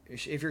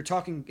 if you're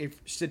talking,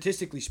 if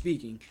statistically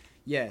speaking,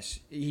 yes,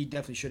 he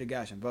definitely should have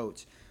got some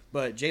votes.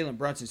 But Jalen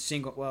Brunson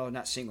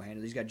not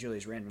single-handed. He's got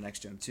Julius Randle next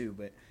to him, too.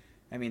 But,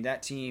 I mean,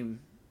 that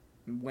team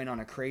went on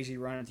a crazy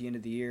run at the end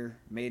of the year,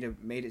 made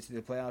it to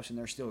the playoffs, and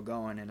they're still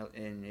going.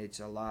 And it's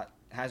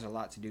has a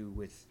lot to do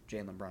with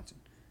Jalen Brunson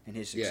and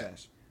his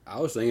success. Yeah. I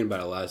was thinking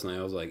about it last night.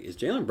 I was like, is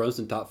Jalen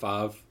Brunson top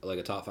 5, like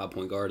a top 5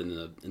 point guard in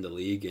the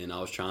league? And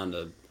I was trying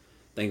to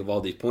think of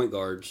all these point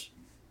guards,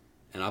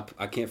 and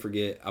I can't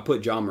forget. I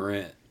put John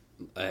Morant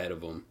ahead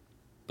of him,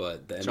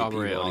 but the MVP John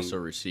Morant voting, also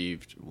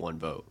received one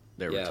vote.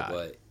 They were tied.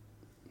 But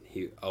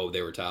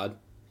they were tied.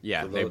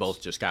 Yeah, they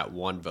both just got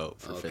one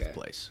vote for fifth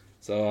place.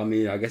 So I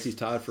mean, I guess he's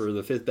tied for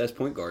the 5th best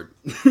point guard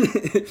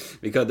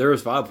because there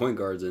was 5 point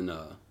guards in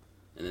the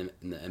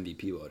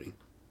MVP voting.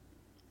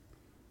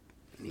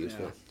 He was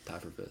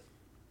tied for 5th.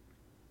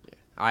 Yeah.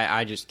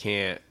 I just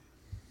can't.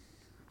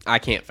 I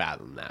can't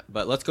fathom that.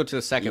 But let's go to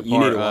the second you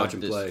part. You need to watch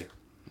him play.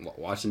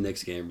 Watch the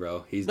Knicks game,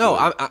 bro. He's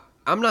good.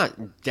 I'm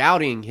not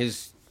doubting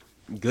his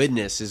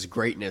goodness, his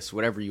greatness,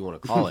 whatever you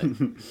want to call it.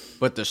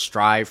 But the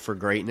strive for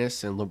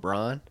greatness in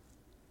LeBron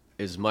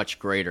is much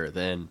greater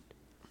than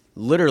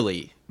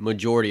literally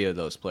majority of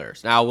those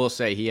players. Now I will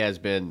say he has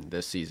been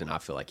this season. I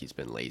feel like he's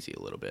been lazy a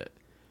little bit,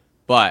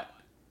 but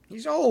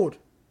he's old.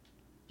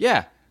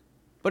 Yeah.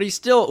 But he's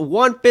still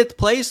 1/5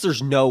 place.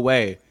 There's no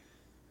way.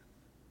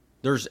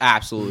 There's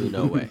absolutely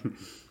no way.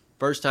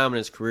 First time in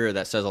his career.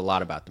 That says a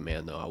lot about the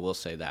man, though. I will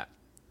say that.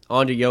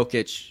 On to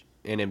Jokic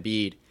and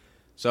Embiid.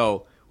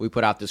 So we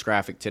put out this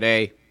graphic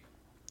today.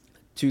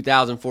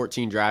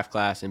 2014 draft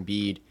class,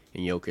 Embiid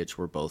and Jokic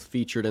were both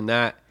featured in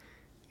that.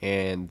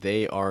 And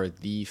they are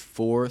the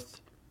 4th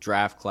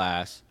draft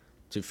class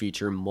to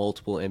feature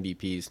multiple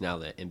MVPs now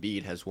that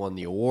Embiid has won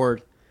the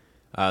award.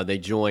 They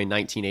joined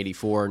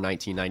 1984,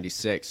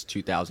 1996,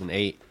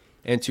 2008,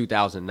 and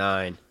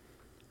 2009.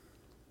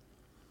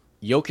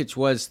 Jokic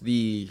was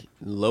the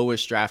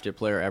lowest drafted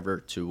player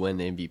ever to win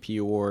the MVP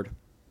award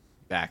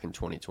back in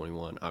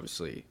 2021.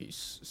 Obviously, he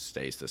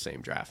stays the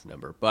same draft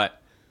number.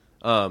 But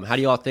how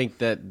do you all think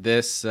that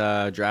this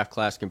draft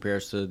class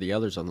compares to the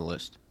others on the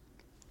list?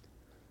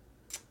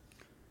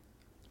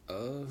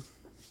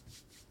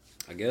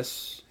 I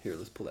guess, here,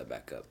 let's pull that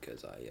back up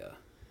because I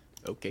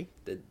okay.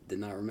 Did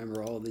not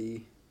remember all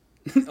the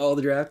all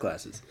the draft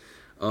classes.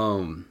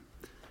 All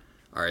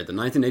right, the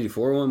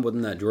 1984 one,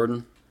 wasn't that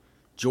Jordan?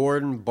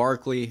 Jordan,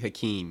 Barkley,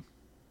 Hakeem.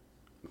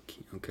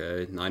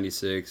 Okay,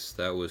 96,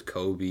 that was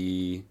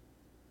Kobe.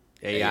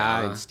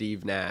 AI and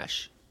Steve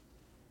Nash.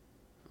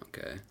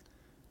 Okay.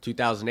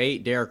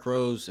 2008, Derrick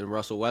Rose and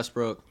Russell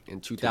Westbrook.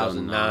 In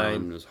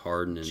 2009 was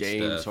Harden and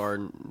James Steph.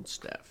 Harden and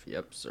Steph.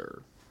 Yep,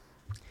 sir.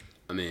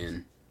 I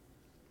mean,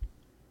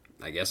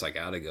 I guess I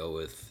gotta go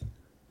with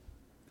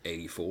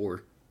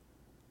 84.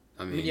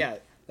 I mean, yeah,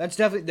 that's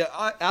definitely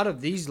out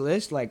of these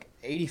lists. Like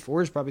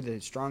 84 is probably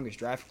the strongest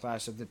draft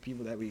class of the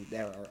people that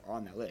are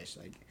on that list.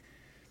 Like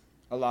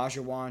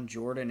Olajuwon,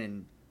 Jordan,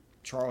 and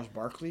Charles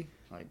Barkley.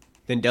 Like,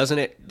 then doesn't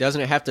it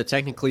have to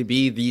technically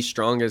be the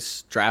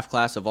strongest draft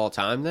class of all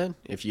time? Then,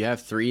 if you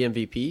have 3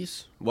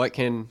 MVPs, what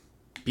can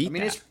beat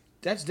that?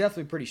 That's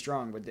definitely pretty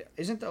strong. But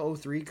isn't the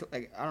 03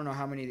 like, I don't know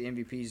how many of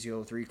the MVPs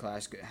the 03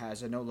 class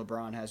has. I know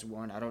LeBron has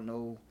one. I don't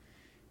know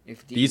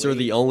if these are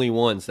the only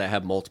ones that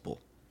have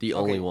multiple. The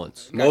only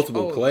ones.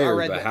 Multiple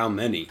players, but how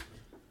many?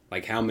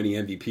 Like, how many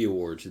MVP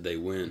awards did they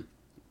win?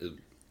 Is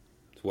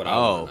what I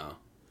want to know.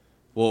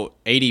 Well,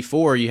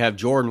 84, you have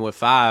Jordan with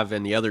 5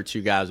 and the other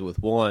 2 guys with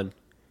 1.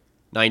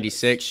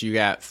 96, you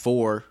got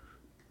 4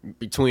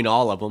 between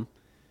all of them.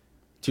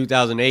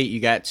 2008, you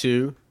got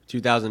 2.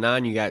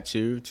 2009, you got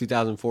 2.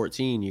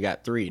 2014, you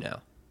got 3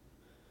 now.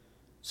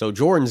 So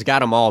Jordan's got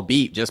them all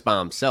beat just by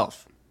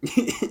himself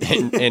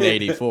in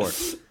 84,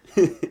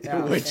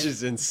 which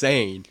is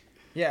insane.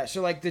 Yeah,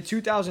 so like the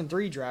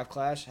 2003 draft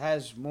class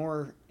has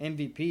more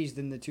MVPs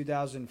than the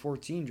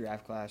 2014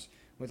 draft class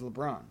with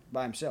LeBron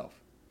by himself.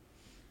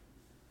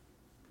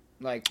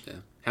 Like, yeah.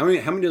 How many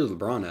does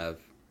LeBron have?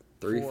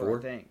 3, 4?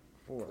 I think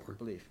 4, I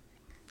believe.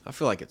 I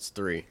feel like it's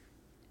 3.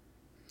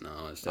 No,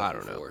 it's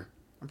definitely 4.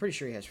 I'm pretty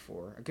sure he has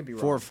 4. I could be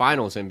wrong. 4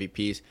 Finals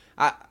MVPs.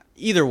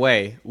 Either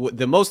way,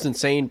 the most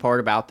insane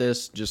part about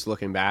this, just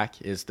looking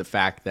back, is the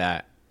fact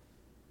that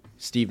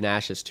Steve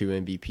Nash has 2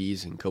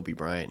 MVPs and Kobe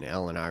Bryant and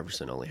Allen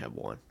Iverson only have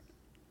 1.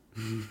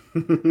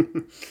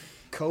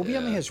 Kobe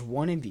only has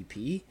one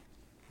MVP.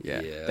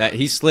 Yeah. That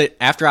he slid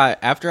after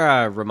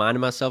I reminded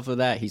myself of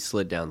that. He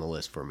slid down the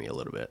list for me a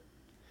little bit.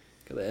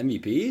 The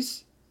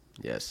MVPs.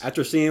 Yes.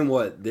 After seeing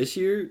what this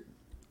year's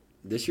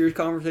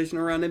conversation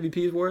around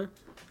MVPs were.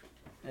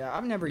 Yeah,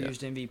 I've never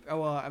used MVP. Oh,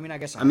 well, I mean, I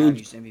guess I have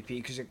used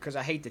MVP because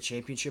I hate the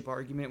championship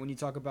argument when you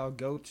talk about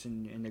GOATs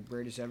and the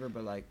greatest ever.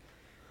 But, like,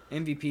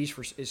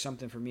 MVPs is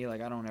something for me, like,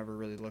 I don't ever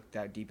really look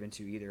that deep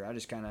into either. I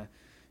just kind of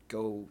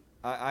go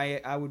 –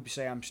 I would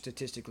say I'm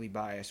statistically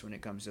biased when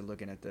it comes to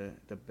looking at the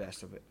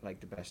best of it, like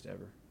the best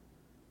ever.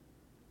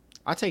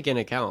 I take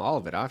into account all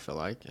of it, I feel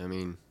like. I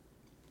mean,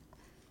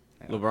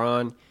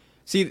 LeBron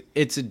 – see,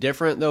 it's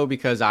different, though,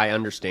 because I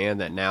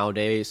understand that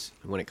nowadays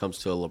when it comes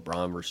to a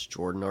LeBron versus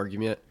Jordan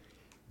argument –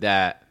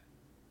 that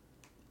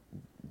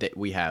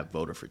we have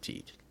voter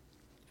fatigue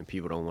and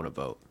people don't want to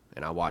vote.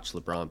 And I watch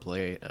LeBron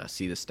play and I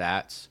see the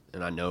stats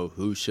and I know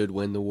who should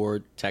win the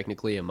award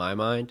technically in my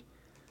mind.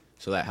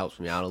 So that helps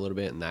me out a little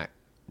bit in that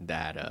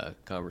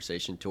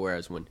conversation. To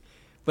whereas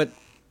but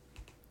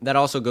that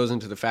also goes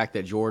into the fact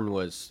that Jordan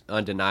was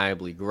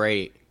undeniably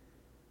great,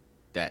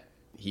 that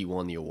he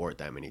won the award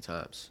that many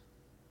times.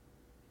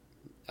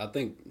 I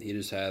think he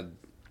just had,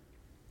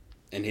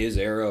 in his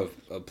era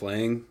of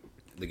playing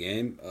the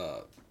game,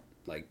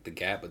 like the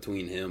gap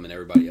between him and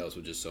everybody else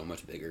was just so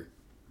much bigger.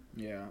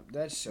 Yeah,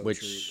 that's so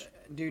true.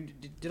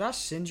 Dude, did I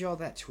send y'all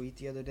that tweet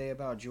the other day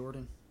about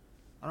Jordan?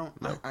 No.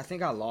 I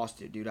think I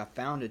lost it, dude. I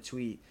found a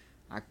tweet.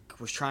 I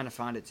was trying to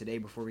find it today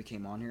before we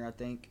came on here, I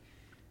think.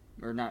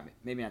 Or not,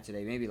 maybe not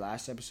today, maybe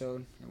last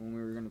episode when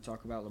we were going to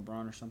talk about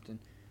LeBron or something.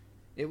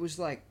 It was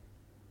like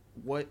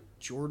what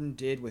Jordan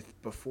did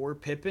before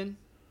Pippen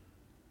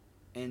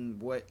and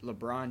what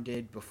LeBron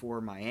did before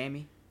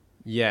Miami.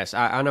 Yes,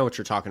 I know what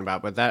you're talking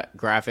about, but that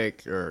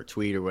graphic or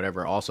tweet or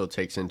whatever also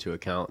takes into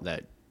account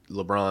that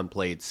LeBron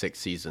played 6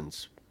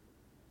 seasons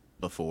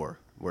before,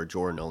 where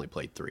Jordan only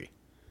played 3.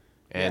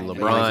 And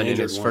LeBron in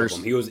his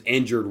first... He was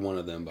injured one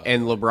of them.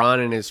 And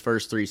LeBron in his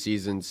first 3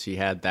 seasons, he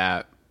had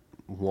that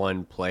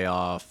one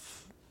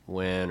playoff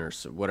win or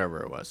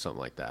whatever it was,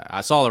 something like that. I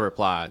saw the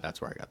reply.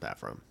 That's where I got that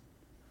from.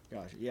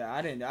 Gotcha. Yeah,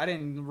 I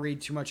didn't read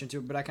too much into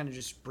it, but I kind of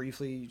just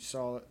briefly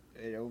saw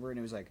it over, and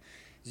it was like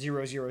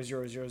 0, 0,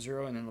 0, 0,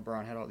 0, and then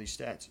LeBron had all these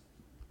stats,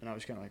 and I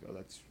was kind of like,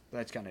 oh,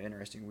 that's kind of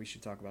interesting. We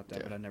should talk about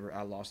that, but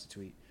I lost the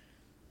tweet.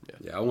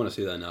 Yeah, I want to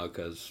see that now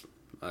because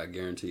I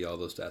guarantee all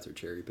those stats are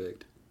cherry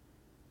picked.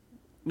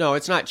 No,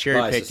 it's not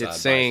cherry picked.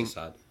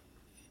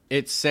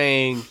 It's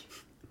saying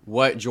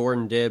what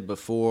Jordan did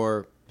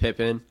before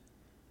Pippen,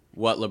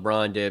 what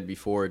LeBron did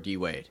before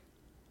D-Wade.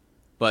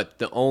 But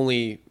the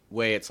only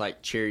way it's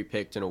like cherry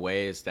picked in a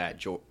way is that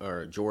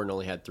Jordan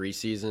only had 3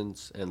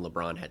 seasons and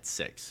LeBron had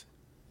 6.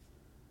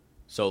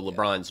 So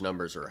LeBron's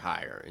numbers are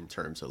higher in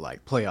terms of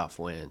like playoff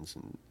wins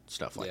and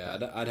stuff like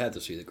that. Yeah, I'd have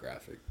to see the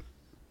graphic.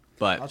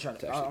 But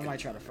I might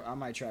try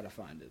to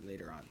find it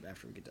later on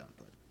after we get done.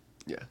 But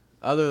yeah,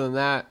 other than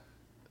that,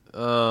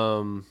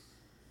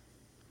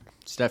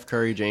 Steph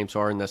Curry, James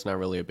Harden, that's not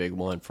really a big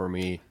one for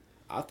me.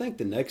 I think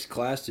the next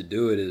class to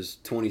do it is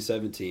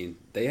 2017.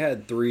 They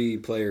had 3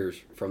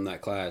 players from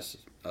that class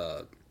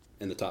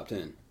in the top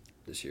 10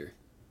 this year: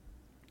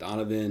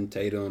 Donovan,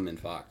 Tatum, and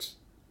Fox.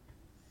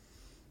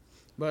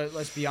 But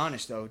let's be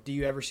honest, though. Do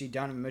you ever see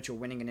Donovan Mitchell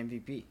winning an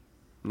MVP?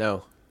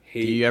 No. Do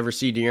you ever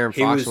see De'Aaron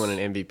Fox win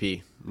an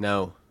MVP?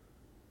 No.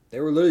 They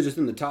were literally just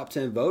in the top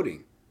 10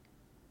 voting.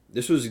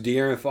 This was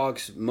De'Aaron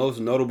Fox's most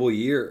notable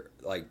year,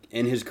 like,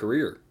 in his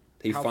career.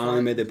 He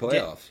finally made the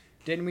playoffs.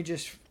 Didn't we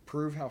just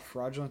prove how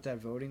fraudulent that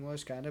voting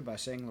was, kind of, by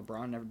saying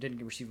LeBron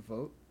didn't receive a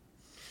vote?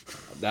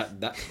 Well,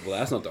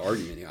 that's not the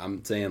argument here.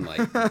 I'm saying,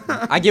 like,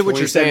 I get what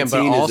you're saying,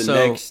 but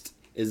also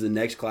is the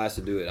next class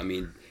to do it. I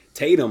mean,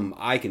 Tatum,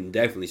 I can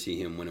definitely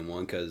see him winning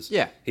one because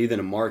he's in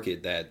a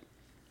market that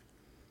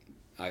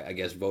I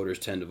guess voters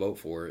tend to vote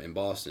for in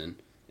Boston,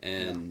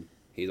 and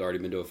he's already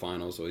been to a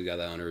final, so he's got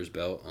that under his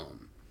belt.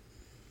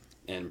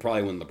 And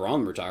probably when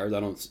LeBron retires,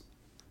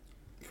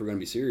 if we're going to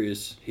be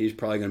serious, he's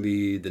probably going to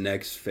be the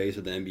next face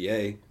of the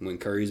NBA when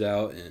Curry's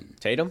out. And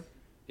Tatum?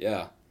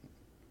 Yeah.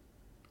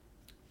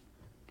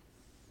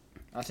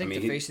 I'm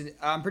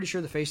pretty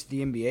sure the face of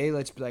the NBA,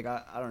 let's be like,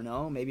 I don't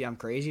know, maybe I'm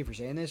crazy for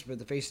saying this, but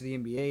the face of the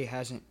NBA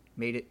hasn't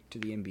made it to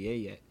the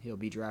NBA yet. He'll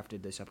be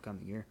drafted this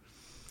upcoming year.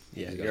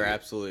 Yeah, you're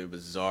absolutely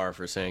bizarre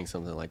for saying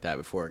something like that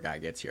before a guy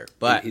gets here.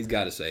 But he's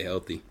got to stay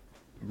healthy.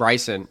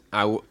 Bryson,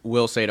 I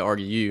will say to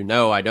argue you,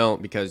 no, I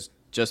don't, because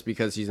just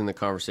because he's in the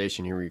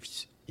conversation,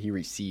 he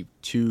received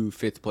 2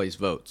 fifth-place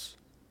votes.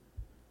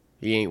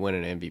 He ain't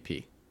winning an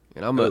MVP.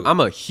 And I'm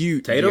a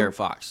huge De'Aaron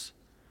Fox.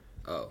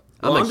 Oh.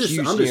 Well, I'm a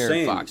huge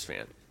De'Aaron Fox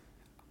fan.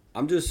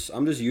 I'm just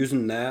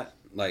using that,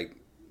 like,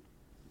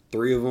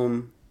 3 of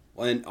them.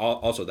 And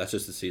also, that's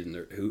just the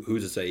season.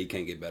 Who's to say he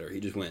can't get better? He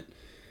just went,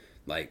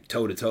 like,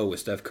 toe-to-toe with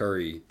Steph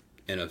Curry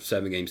in a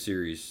 7-game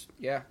series.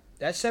 Yeah.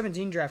 That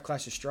 17 draft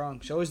class is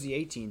strong. So is the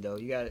 18, though.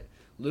 You got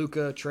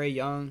Luka, Trae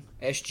Young,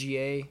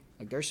 SGA.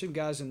 Like, there's some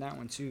guys in that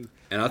one, too.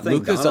 And I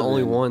think Luka's the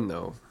only one,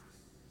 though.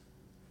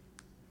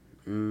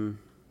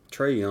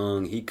 Trae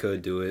Young, he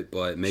could do it,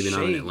 but maybe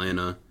not in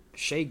Atlanta.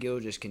 Shai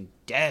Gilgeous can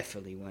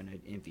definitely win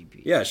an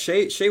MVP. Yeah,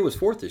 Shai was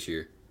 4th this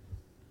year.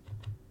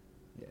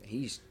 Yeah,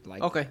 he's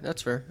like Okay,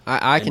 that's fair.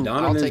 I'll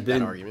take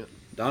that argument.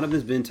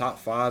 Donovan's been top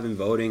 5 in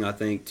voting, I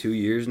think, 2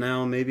 years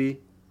now, maybe.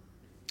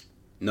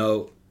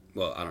 No,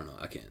 well, I don't know.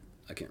 I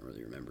can't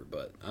really remember,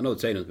 but I know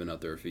Tatum's been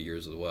up there a few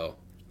years as well.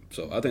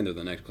 So I think they're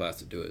the next class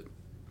to do it,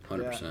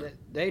 100%. Yeah,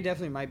 they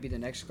definitely might be the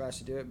next class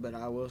to do it, but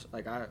I will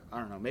I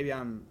don't know. Maybe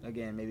I'm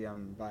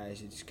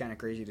biased. It's kind of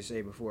crazy to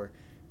say before,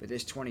 but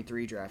this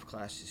 23 draft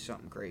class is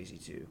something crazy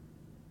too.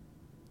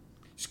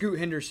 Scoot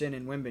Henderson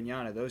and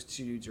Wembanyama, those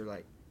two dudes are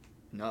like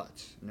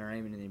nuts, and they're not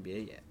even in the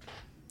NBA yet.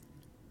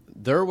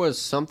 There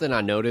was something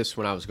I noticed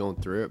when I was going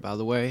through it, by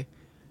the way,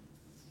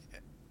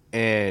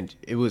 and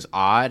it was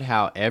odd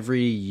how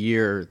every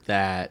year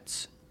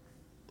that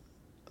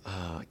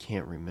I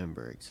can't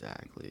remember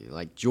exactly.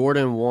 Like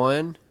Jordan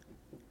 1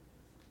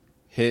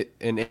 hit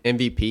an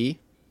MVP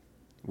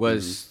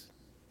was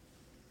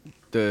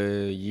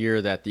the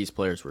year that these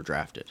players were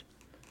drafted.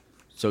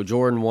 So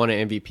Jordan won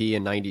an MVP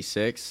in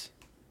 96,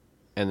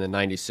 and the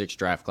 96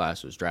 draft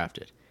class was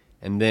drafted.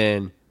 And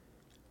then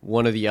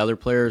one of the other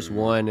players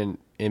won an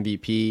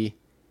MVP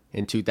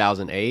in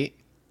 2008.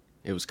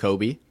 It was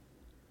Kobe.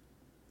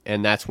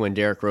 And that's when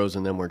Derrick Rose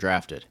and them were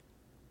drafted.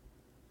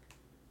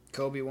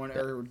 Kobe won,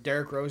 or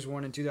Derrick Rose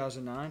won in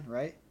 2009,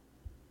 right?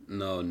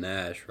 No,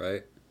 Nash,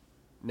 right?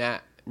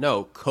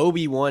 No,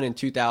 Kobe won in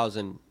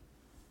 2000.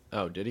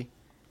 Oh, did he?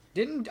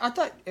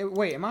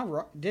 Wait, am I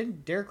wrong?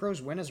 Didn't Derrick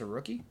Rose win as a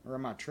rookie, or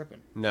am I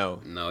tripping? No,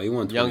 he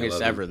won 2011.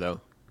 Youngest ever,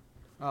 though.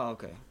 Oh,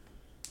 okay.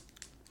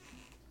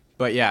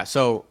 But yeah,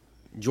 so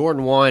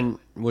Jordan 1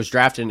 was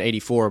drafted in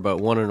 84, but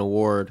won an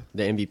award,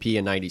 the MVP,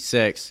 in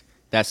 96.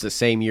 That's the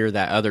same year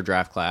that other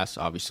draft class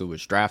obviously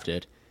was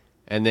drafted.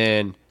 And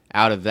then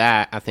out of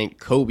that, I think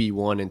Kobe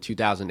won in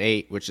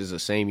 2008, which is the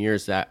same year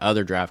as that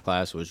other draft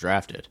class was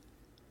drafted.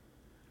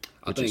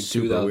 Which is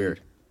super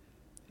weird.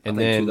 And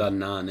I think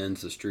 2009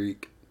 ends the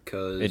streak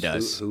because it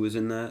does. Who was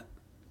in that?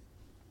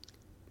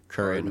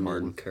 Curry and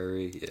Harden.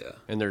 Curry, yeah.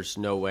 And there's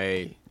no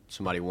way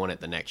somebody won it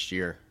the next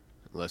year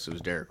unless it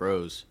was Derrick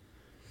Rose.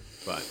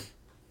 But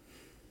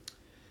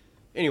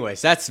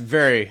anyways, that's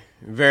very,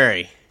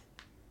 very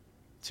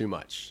too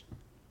much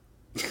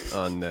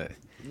on the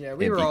Yeah,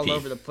 we MVP. were all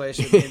over the place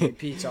with the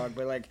MVP talk,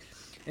 but I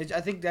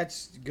think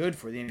that's good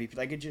for the MVP.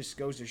 Like, it just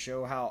goes to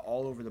show how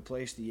all over the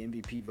place the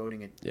MVP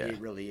voting it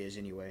really is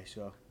anyway.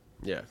 So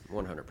yeah,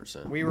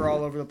 100%. We were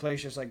all over the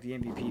place, just like the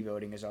MVP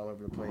voting is all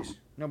over the place.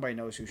 Nobody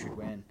knows who should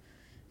win.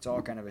 It's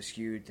all kind of a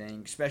skewed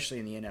thing, especially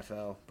in the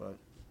NFL. But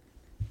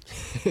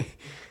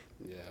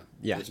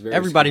yeah,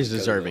 everybody's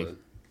deserving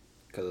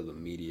because of the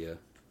media,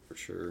 for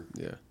sure.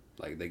 Yeah,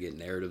 like they get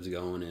narratives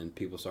going and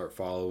people start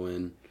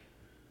following.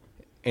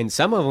 And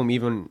some of them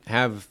even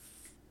have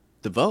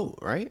the vote,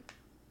 right?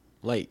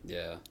 Like,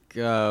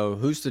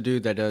 who's the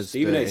dude that does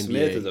Stephen the A. NBA?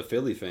 Smith is a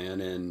Philly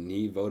fan, and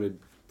he voted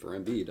for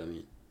Embiid. I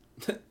mean,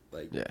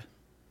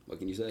 what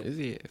can you say? Is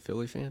he a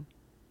Philly fan?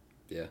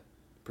 Yeah.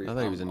 I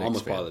thought he was a Knicks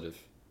almost fan. positive.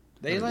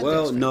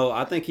 Well, no,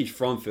 I think he's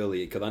from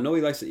Philly, because I know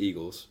he likes the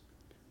Eagles,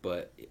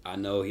 but I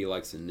know he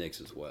likes the Knicks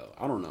as well.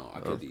 I don't know. I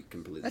could be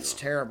completely That's wrong.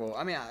 terrible.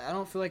 I mean, I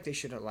don't feel like they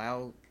should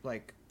allow,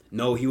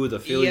 No, he was a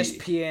Philly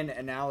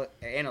ESPN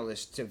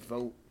analyst to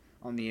vote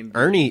on the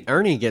NBA.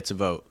 Ernie gets a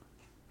vote.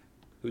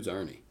 Who's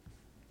Ernie?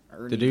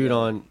 The dude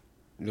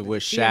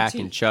with Shaq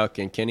and Chuck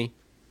and Kenny.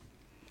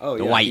 Oh,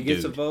 the yeah, white he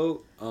gets dude. a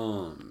vote.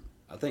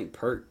 I think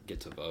Perk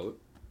gets a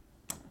vote.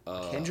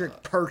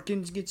 Kendrick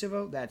Perkins gets a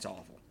vote? That's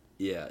awful.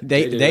 Yeah.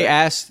 They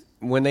asked,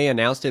 when they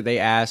announced it, they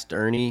asked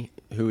Ernie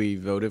who he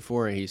voted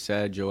for, and he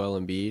said Joel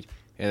Embiid.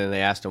 And then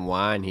they asked him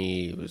why, and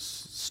he was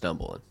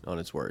stumbling on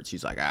his words.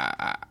 He's like,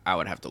 I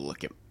would have to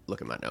look at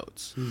my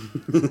notes.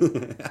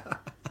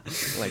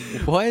 Like,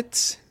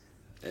 what?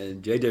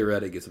 And JJ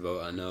Redick gets a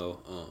vote, I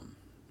know.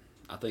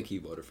 I think he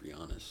voted for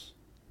Giannis.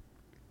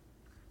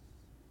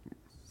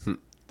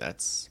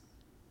 That's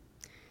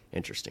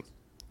interesting.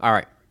 All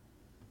right.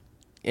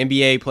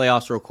 NBA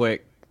playoffs real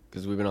quick,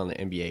 because we've been on the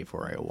NBA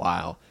for a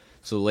while.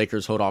 So the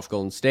Lakers hold off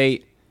Golden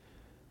State.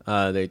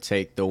 They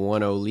take the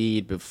 1-0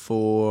 lead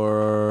before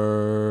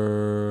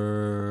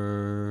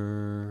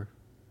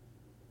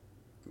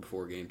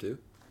Game 2?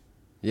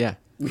 Yeah.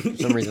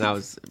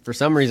 For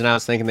some reason I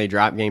was thinking they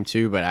dropped Game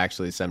 2, but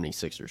actually the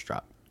 76ers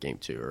dropped Game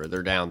 2, or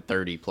they're down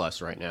 30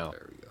 plus right now.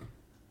 There we go.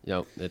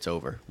 Yep, it's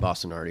over.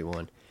 Boston already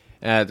won.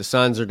 The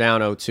Suns are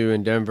down 0-2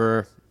 in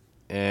Denver,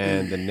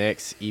 and the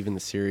Knicks even the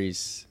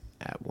series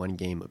at 1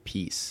 game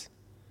apiece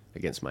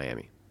against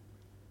Miami.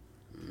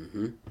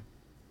 Mm-hmm.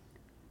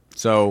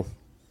 So,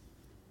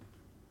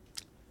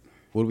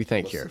 what do we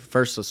think here?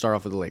 First, let's start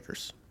off with the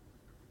Lakers.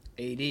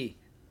 AD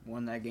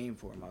won that game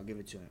for him. I'll give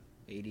it to him.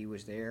 AD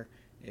was there.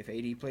 If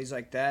AD plays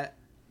like that,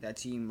 that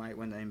team might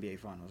win the NBA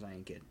Finals. I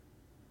ain't kidding.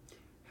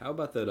 How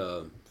about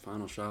that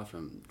final shot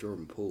from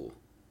Jordan Poole?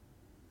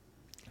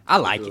 I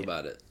like it.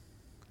 About it?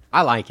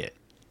 I like it.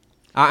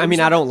 I mean,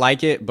 I don't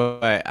like it,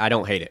 but I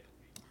don't hate it.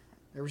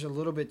 There was a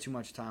little bit too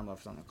much time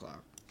left on the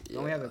clock.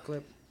 Don't we have a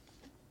clip?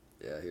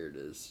 Yeah, here it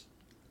is.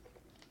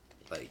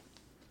 Like,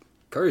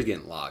 Curry's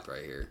getting locked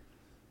right here.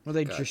 Well,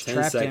 they just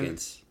trapped him.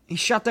 He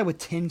shot that with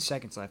 10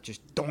 seconds left.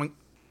 Just doink.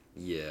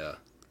 Yeah.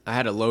 I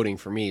had a loading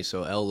for me,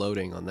 so L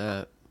loading on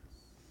that.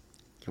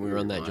 Can we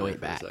run that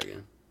joint back?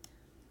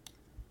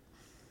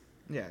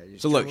 Yeah.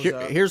 So look,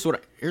 here's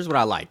what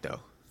I like though.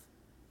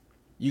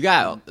 You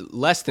got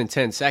less than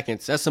 10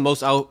 seconds. That's the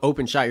most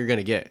open shot you're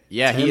gonna get.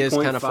 Yeah, he is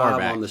kind of far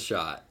back on the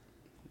shot.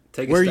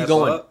 Where are you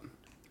going? Up,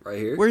 right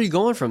here. Where are you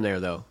going from there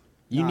though?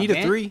 You need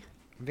a three.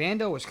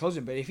 Vando was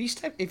closing, but if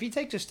he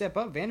takes a step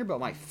up, Vanderbilt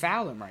might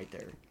foul him right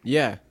there.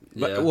 Yeah.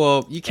 But,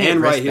 well, you can't.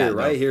 And right here,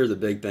 right here is a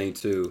big thing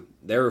too.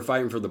 They were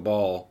fighting for the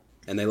ball,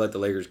 and they let the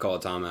Lakers call a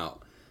timeout.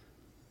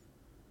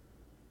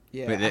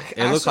 Yeah, but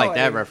it looked like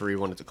that referee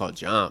wanted to call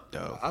jump,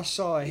 though. I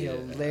saw a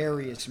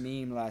hilarious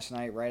meme last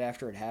night right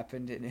after it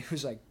happened, and it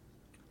was like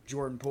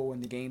Jordan Poole when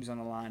the game's on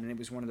the line, and it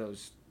was one of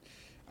those.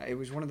 It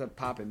was one of the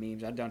popping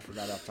memes. I done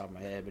forgot off the top of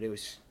my head, but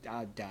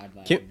I died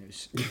laughing. It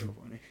was so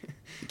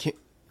funny.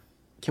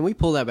 Can we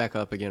pull that back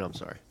up again? I'm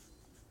sorry.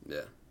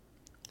 Yeah.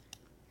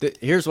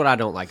 Here's what I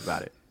don't like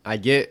about it. I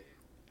get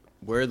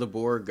where the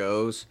board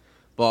goes,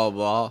 blah,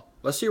 blah.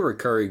 Let's see where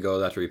Curry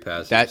goes after he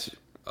passes.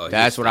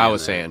 That's what I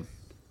was saying.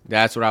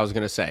 That's what I was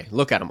going to say.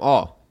 Look at them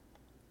all.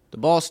 The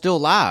ball's still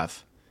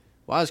live.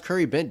 Why is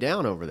Curry bent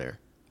down over there?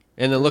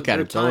 And then look at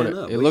him throwing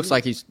it. It looks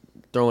like he's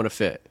throwing a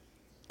fit.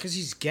 Because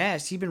he's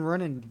gassed. He's been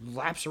running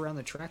laps around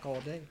the track all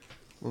day.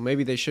 Well,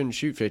 maybe they shouldn't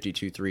shoot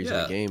 52 threes in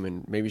a game,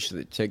 and maybe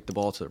should take the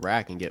ball to the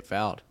rack and get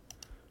fouled.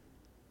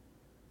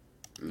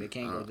 They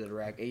can't go to the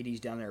rack. AD's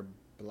down there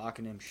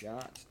blocking them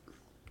shots.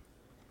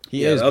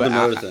 He is, but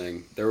another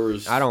thing.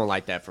 I don't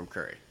like that from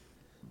Curry.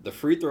 The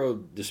free throw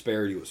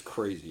disparity was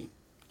crazy.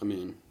 I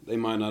mean, they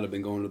might not have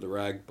been going to the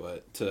rack,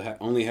 but to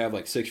only have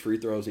like 6 free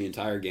throws the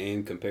entire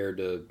game compared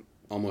to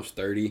almost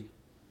 30.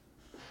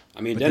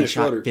 I mean, Dennis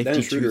Schroeder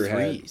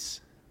had.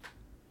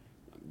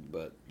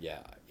 But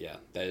yeah,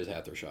 that is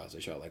half their shots. They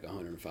shot like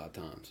 105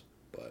 times,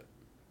 but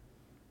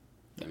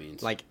that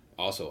means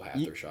also half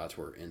their shots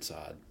were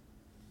inside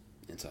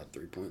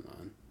 3-point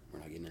line. We're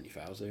not getting any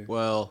fouls there.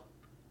 Well,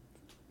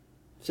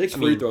 6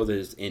 free throws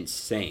is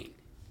insane.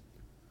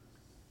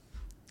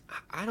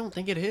 I don't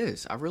think it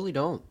is. I really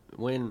don't.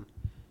 When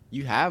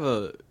you have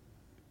a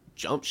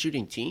jump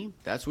shooting team,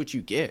 that's what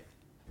you get.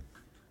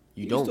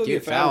 You don't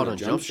get fouled on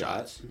jump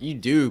shots. You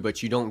do,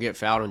 but you don't get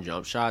fouled on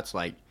jump shots.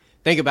 Like,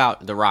 think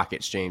about the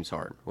Rockets' James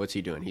Harden. What's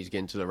he doing? He's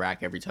getting to the rack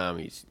every time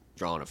he's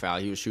drawing a foul.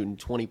 He was shooting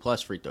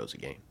 20-plus free throws a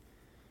game.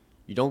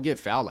 You don't get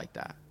fouled like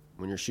that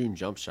when you're shooting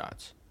jump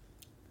shots.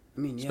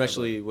 I mean,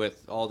 especially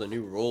with all the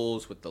new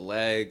rules with the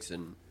legs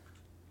and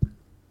I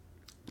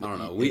don't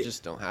know. It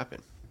just don't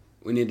happen.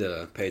 We need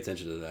to pay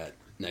attention to that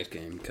next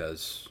game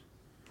because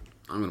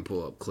I'm going to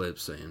pull up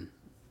clips saying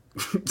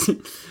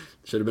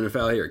should have been a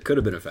foul here. Could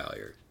have been a foul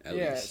here. At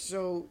least.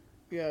 So,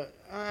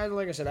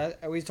 like I said,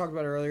 we talked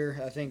about it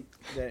earlier. I think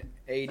that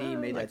AD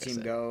made that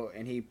team go,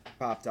 and he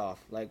popped off.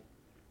 Like,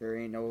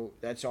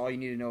 that's all you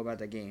need to know about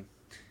that game.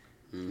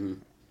 Mm-hmm.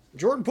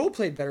 Jordan Poole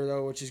played better,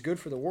 though, which is good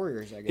for the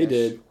Warriors, I guess. He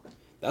did.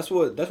 That's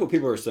what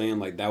people are saying.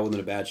 Like, that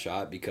wasn't a bad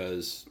shot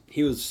because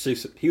he was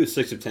 6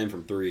 of 10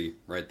 from 3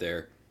 right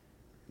there.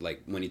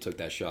 Like when he took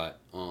that shot,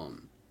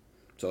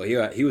 so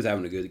he was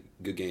having a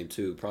good game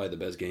too. Probably the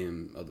best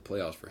game of the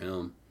playoffs for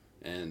him.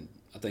 And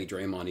I think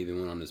Draymond even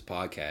went on his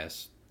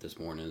podcast this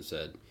morning and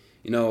said,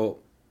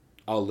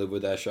 I'll live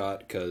with that shot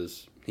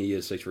because he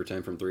is 6 for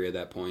 10 from 3 at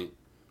that point.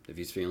 If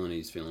he's feeling it,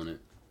 he's feeling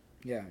it.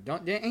 Yeah,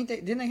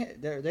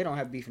 they don't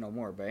have beef no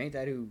more, but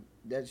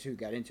that's who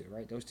got into it,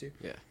 right? Those two.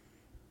 Yeah,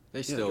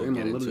 they still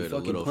get into it a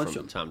little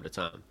from time to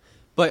time,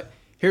 but.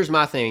 Here's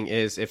my thing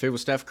is if it was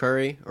Steph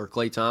Curry or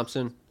Klay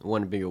Thompson, it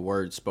wouldn't be a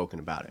word spoken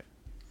about it.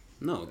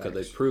 No, because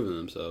they've proven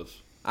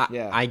themselves.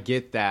 I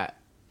get that.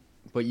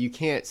 But you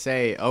can't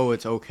say, oh,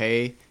 it's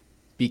okay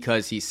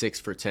because he's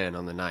 6 for 10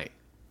 on the night.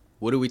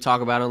 What did we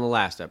talk about on the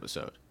last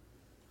episode?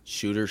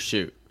 Shoot or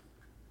shoot.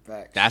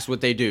 Facts. That's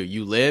what they do.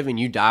 You live and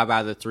you die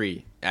by the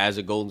 3 as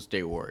a Golden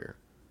State Warrior.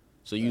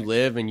 So you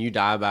live and you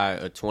die by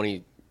a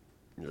 20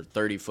 or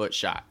 30-foot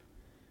shot.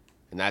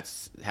 And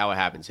that's how it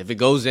happens. If it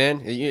goes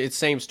in, it's the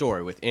same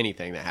story with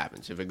anything that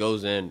happens. If it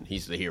goes in,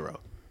 he's the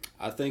hero.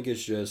 I think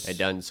it's just... It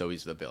doesn't, so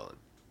he's the villain.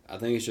 I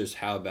think it's just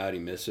how bad he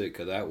missed it,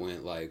 because that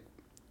went,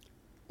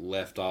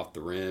 left off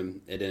the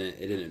rim. It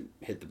didn't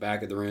hit the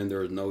back of the rim. There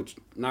was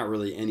not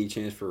really any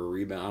chance for a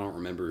rebound. I don't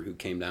remember who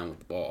came down with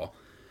the ball.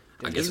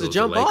 I guess it was a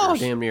jump ball,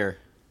 damn near.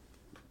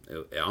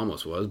 It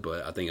almost was,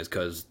 but I think it's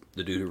because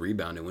the dude who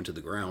rebounded went to the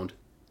ground.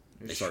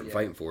 They started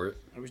fighting for it.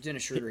 It was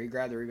Dennis Schroeder. He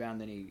grabbed the rebound,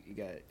 then he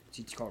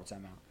called a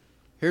timeout.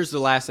 Here's the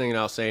last thing that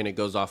I'll say, and it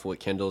goes off what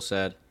Kendall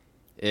said,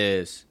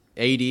 is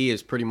AD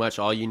is pretty much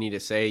all you need to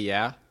say,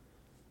 yeah.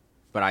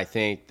 But I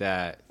think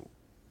that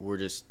we're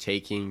just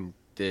taking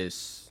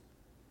this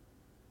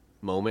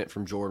moment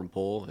from Jordan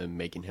Poole and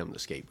making him the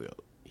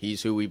scapegoat.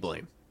 He's who we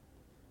blame.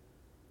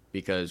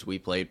 Because we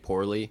played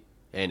poorly,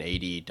 and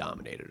AD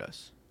dominated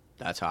us.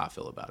 That's how I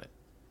feel about it.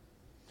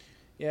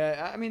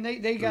 Yeah, I mean,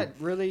 they got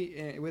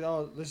really, with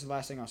all, this is the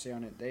last thing I'll say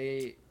on it,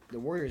 the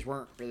Warriors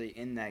weren't really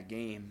in that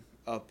game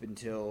up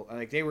until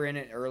they were in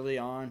it early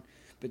on,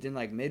 but then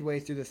midway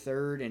through the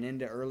third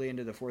and early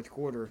into the fourth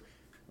quarter,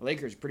 the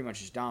Lakers pretty much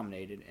just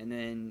dominated, and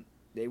then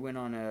they went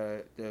on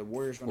the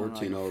Warriors went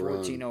on a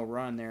 14-0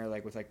 run there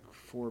with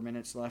 4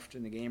 minutes left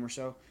in the game or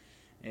so,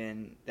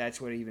 and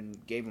that's what even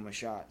gave them a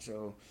shot.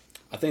 So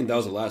I think that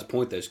was the last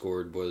point they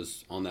scored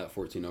was on that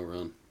 14-0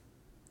 run.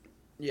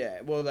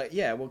 Yeah, well,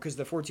 because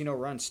the 14-0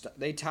 run,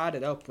 they tied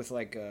it up with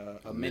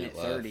a minute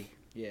 30.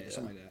 Yeah,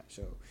 something like that.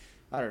 So,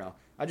 I don't know.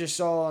 I just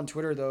saw on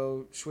Twitter,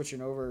 though,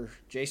 switching over,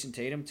 Jason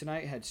Tatum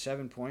tonight had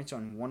 7 points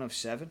on 1 of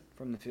 7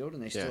 from the field,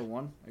 and they still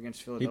won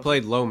against Philadelphia. He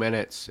played low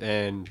minutes,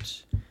 and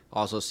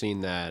also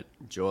seen that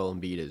Joel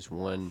Embiid is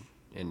 1-9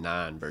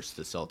 versus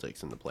the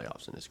Celtics in the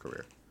playoffs in his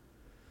career.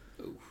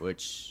 Oof.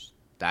 Which,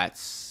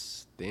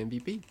 that's the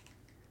MVP.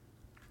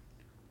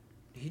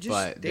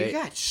 They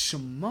got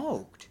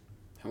smoked.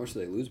 How much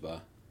did they lose by?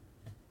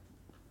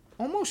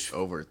 Almost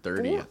over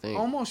 30, I think.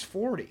 Almost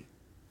 40.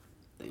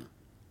 Damn.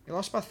 They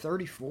lost by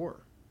 34.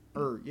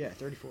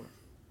 34.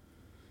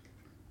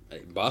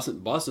 Hey,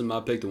 Boston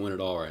might pick to win it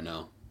all right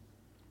now.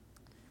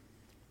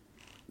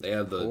 They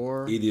have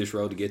the easiest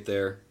road to get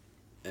there,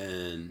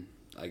 and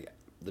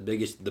the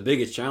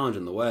biggest challenge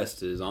in the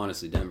West is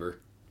honestly Denver,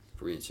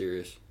 for being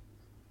serious.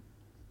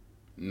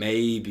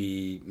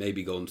 Maybe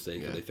Golden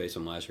State because they faced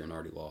them last year and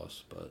already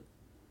lost, but.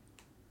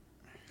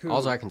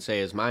 All I can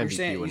say is my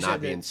MVP would not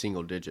be in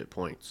single-digit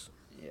points.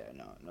 Yeah,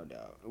 no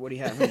doubt. What do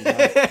you have?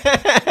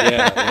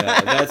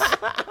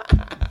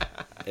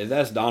 If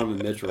that's Donovan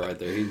Mitchell right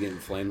there, he's getting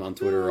flamed on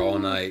Twitter all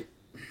night.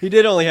 He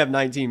did only have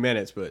 19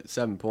 minutes, but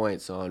 7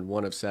 points on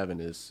 1 of 7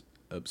 is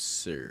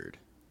absurd.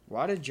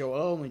 Why did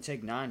Joel only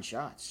take 9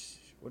 shots?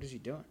 What is he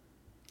doing?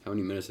 How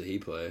many minutes did he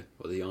play?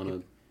 Was he on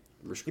a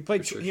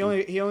restriction?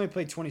 He only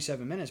played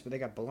 27 minutes, but they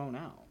got blown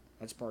out.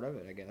 That's part of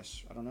it, I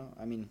guess. I don't know.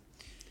 I mean.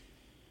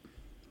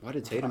 Why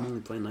did Tatum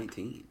only play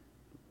 19?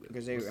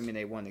 Because they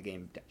won the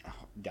game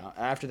down.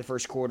 After the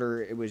first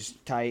quarter, it was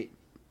tight.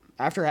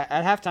 At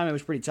halftime, it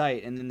was pretty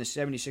tight, and then the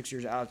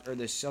 76ers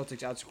the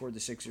Celtics outscored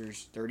the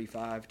Sixers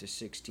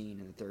 35-16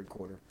 in the third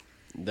quarter.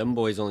 Them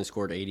boys only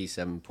scored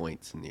 87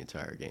 points in the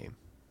entire game.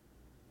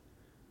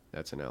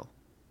 That's an L.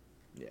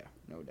 Yeah,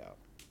 no doubt.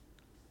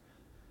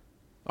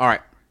 All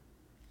right.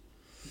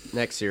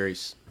 Next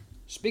series.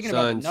 Speaking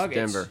Suns, about the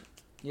Nuggets. Denver.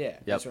 Yeah,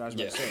 that's what I was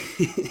about to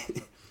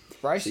say.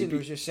 Bryson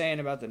was just saying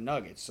about the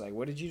Nuggets.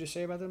 What did you just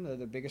say about them? They're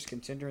the biggest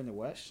contender in the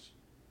West?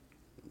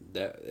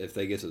 That if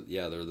they get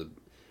they're the.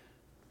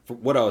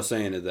 What I was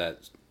saying is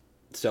that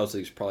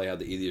Celtics probably have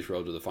the easiest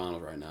road to the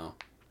finals right now.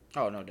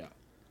 Oh, no doubt.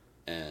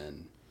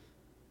 And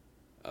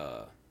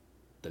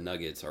the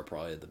Nuggets are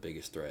probably the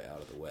biggest threat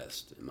out of the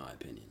West, in my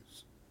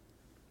opinions.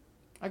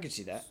 I could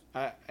see that.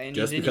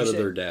 Just because of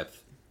their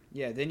depth.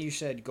 Yeah, then you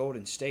said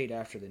Golden State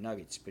after the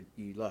Nuggets, but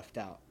you left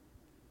out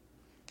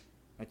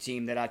a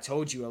team that I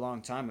told you a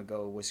long time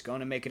ago was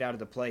going to make it out of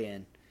the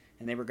play-in,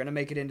 and they were going to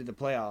make it into the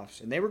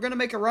playoffs, and they were going to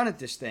make a run at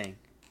this thing.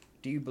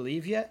 Do you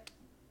believe yet?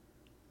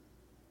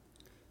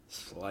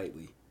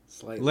 Slightly.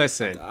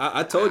 Listen.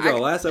 I told y'all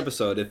last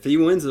episode, if he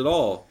wins it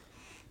all,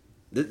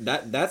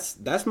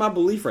 that's my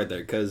belief right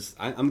there, because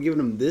I'm giving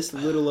him this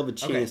little of a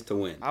chance to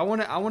win. I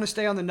want to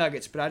stay on the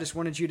Nuggets, but I just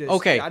wanted you to.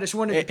 Okay. I just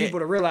wanted people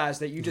to realize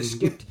that you just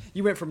skipped.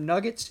 You went from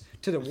Nuggets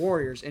to the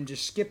Warriors and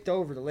just skipped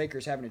over the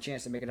Lakers having a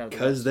chance to make it out of the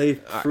West. Because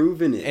they've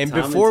proven it. And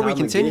before we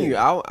continue,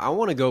 I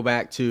want to go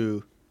back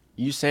to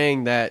you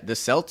saying that the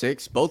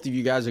Celtics, both of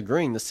you guys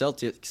agreeing, the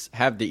Celtics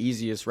have the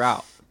easiest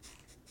route.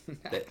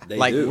 They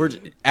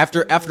do.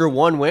 After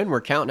one win,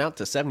 we're counting out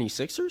to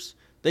 76ers.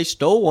 They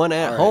stole one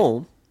at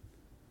home.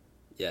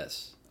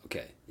 Yes.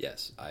 Okay.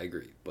 Yes, I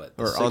agree. But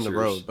or on the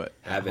road, but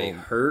have a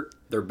hurt.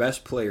 Their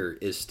best player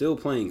is still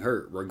playing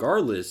hurt,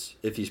 regardless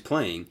if he's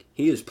playing.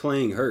 He is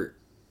playing hurt.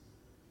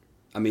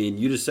 I mean,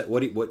 you just said what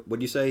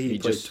did you say? He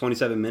played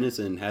 27 minutes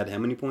and had how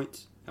many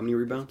points? How many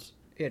rebounds?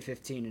 He had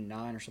 15 and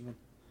 9 or something.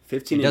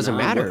 15 and 9. It doesn't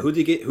matter. Who'd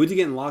he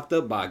getting locked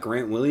up by?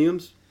 Grant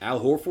Williams, Al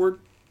Horford,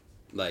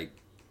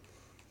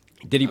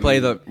 Did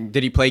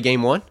he play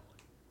game 1?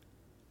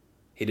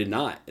 He did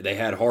not. They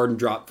had Harden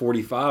drop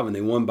 45 and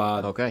they won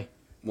by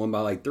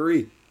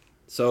 3.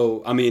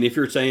 So, I mean, if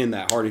you're saying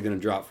that Harden's going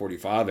to drop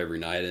 45 every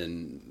night,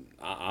 and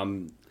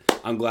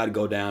I'm glad to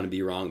go down and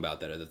be wrong about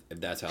that if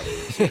that's how they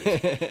win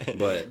series.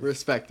 But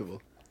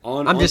respectable.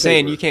 I'm just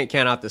saying you can't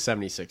count out the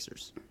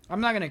 76ers. I'm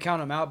not going to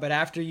count them out, but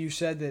after you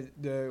said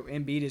that the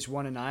Embiid is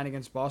 1-9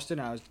 against Boston,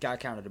 I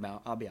counted them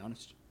out. I'll be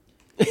honest.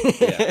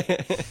 Yeah.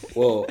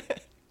 Well,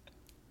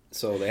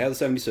 so they have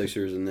the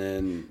 76ers, and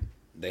then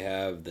they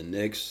have the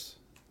Knicks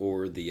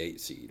or the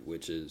 8 seed,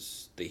 which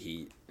is the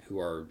Heat, who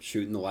are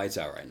shooting the lights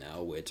out right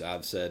now, which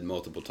I've said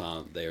multiple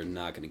times they are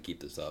not going to keep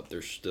this up.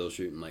 They're still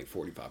shooting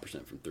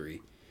 45% from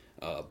 3.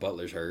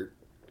 Butler's hurt.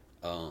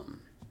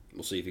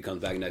 We'll see if he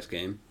comes back next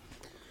game.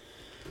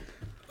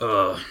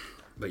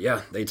 But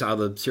yeah, they tied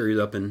the series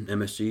up in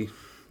MSG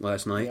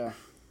last night. Yeah.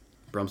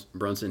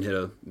 Brunson hit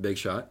a big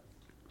shot.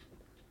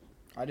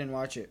 I didn't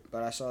watch it,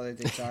 but I saw that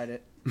they tied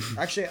it.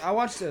 Actually, I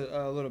watched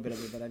a little bit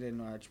of it, but I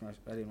didn't watch much.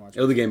 It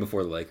was the game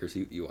before the Lakers.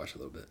 You watched a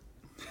little bit.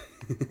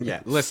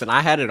 Yeah, listen,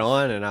 I had it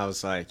on, and I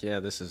was like, yeah,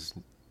 this is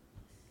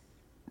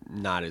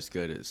not as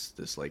good as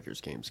this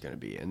Lakers game is going to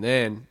be. And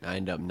then I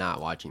ended up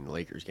not watching the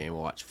Lakers game. I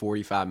watched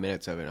 45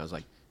 minutes of it, and I was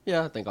like,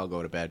 yeah, I think I'll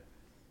go to bed.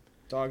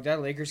 Dog,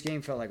 that Lakers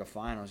game felt like a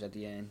finals at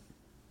the end.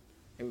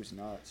 It was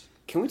nuts.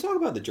 Can we talk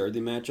about the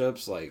jersey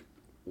matchups? Like,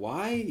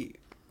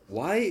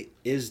 why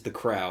is the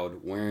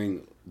crowd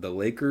wearing the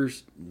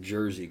Lakers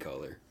jersey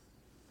color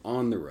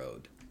on the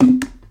road?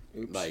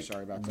 Oops, Like,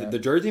 sorry about that. The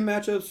jersey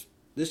matchups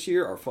this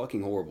year are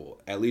fucking horrible.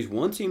 At least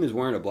one team is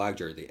wearing a black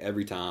jersey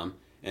every time,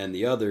 and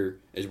the other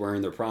is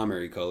wearing their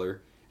primary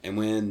color. And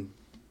when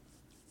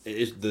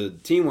it's the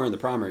team wearing the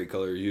primary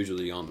color is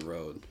usually on the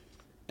road,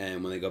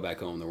 and when they go back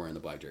home, they're wearing the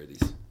black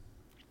jerseys.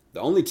 The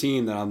only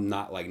team that I'm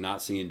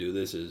not seeing do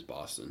this is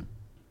Boston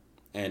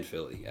and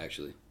Philly,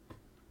 actually.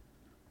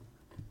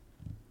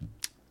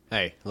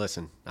 Hey,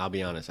 listen, I'll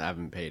be honest. I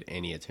haven't paid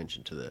any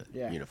attention to the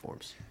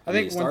uniforms. I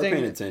think start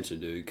paying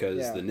attention, dude,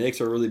 because the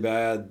Knicks are really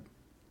bad.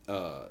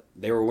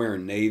 They were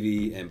wearing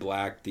navy and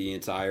black the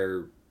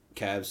entire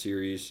Cavs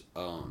series.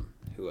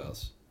 Who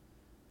else?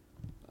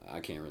 I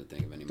can't really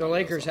think of anybody. The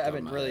Lakers else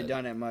haven't really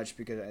done it much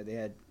because they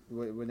had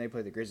when they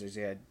played the Grizzlies,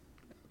 they had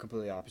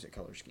completely opposite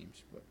color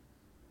schemes. But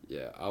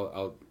yeah,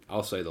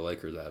 I'll say the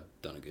Lakers have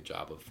done a good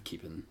job of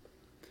keeping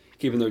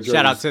their jerseys.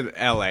 Shout out to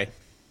L.A.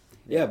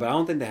 Yeah, but I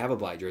don't think they have a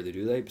black jersey,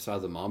 do they?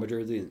 Besides the Mamba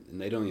jersey, and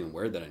they don't even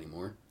wear that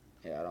anymore.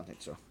 Yeah, I don't think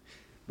so.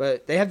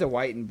 But they have the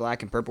white and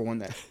black and purple one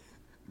that.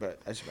 But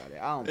that's about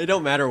it. It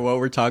don't matter what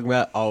we're talking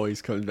about.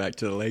 Always comes back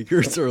to the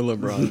Lakers or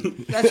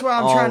LeBron. That's why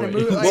I'm trying to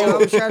move. Like, I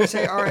was trying to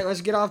say, all right,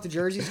 let's get off the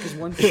jerseys because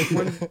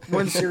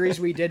one series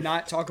we did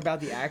not talk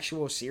about the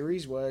actual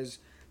series was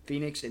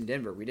Phoenix and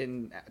Denver. We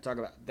didn't talk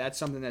about. That's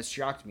something that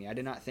shocked me. I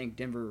did not think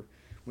Denver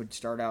would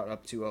start out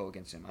up 2-0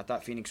 against them. I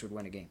thought Phoenix would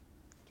win a game.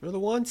 They're the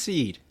 1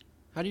 seed.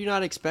 How do you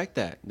not expect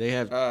that? They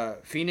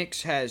have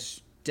Phoenix has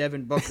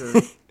Devin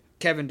Booker,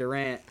 Kevin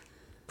Durant,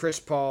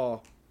 Chris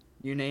Paul,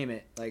 you name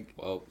it.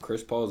 Well,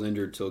 Chris Paul's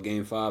injured till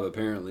Game 5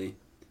 apparently.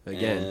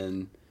 Again,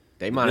 and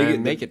they might not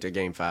even make it to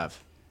Game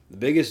 5. The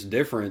biggest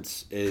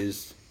difference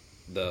is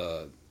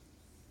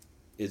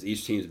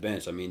each team's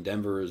bench. I mean,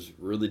 Denver is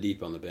really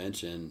deep on the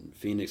bench, and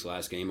Phoenix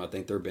last game, I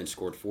think their bench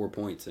scored 4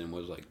 points and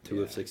was like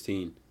 2 of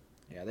 16.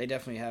 Yeah, they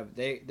definitely have.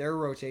 Their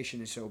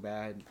rotation is so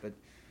bad, but.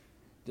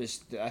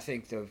 I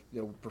think the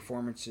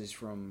performances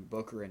from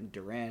Booker and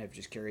Durant have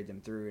just carried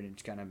them through, and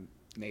it's kind of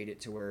made it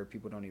to where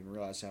people don't even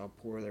realize how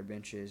poor their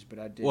bench is. But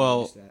I did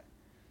notice that.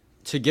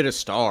 To get a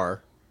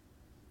star,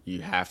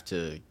 you have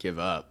to give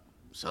up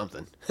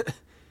something.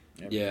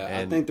 Yeah,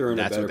 I think they're in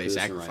a better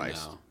position right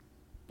sacrificed. now.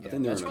 I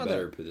think they're in a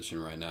better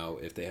position right now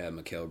if they have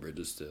Mikal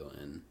Bridges still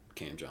and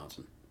Cam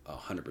Johnson,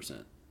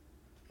 100%.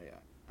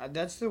 Yeah,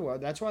 that's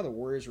why the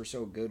Warriors were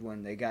so good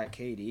when they got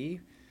KD.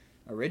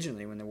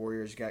 Originally, when the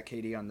Warriors got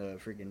KD on the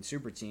freaking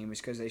super team, is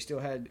because they still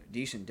had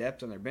decent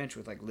depth on their bench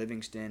with like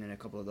Livingston and a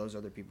couple of those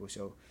other people.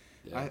 So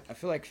I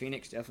feel like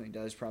Phoenix definitely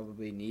does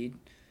probably need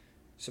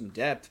some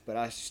depth, but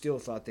I still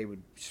thought they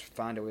would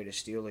find a way to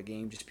steal a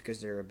game just because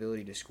of their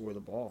ability to score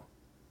the ball.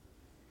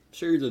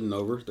 Series isn't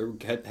over. They're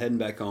heading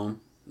back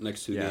home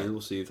next 2 games.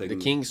 We'll see if they can.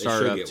 The Kings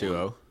started up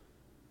 2-0.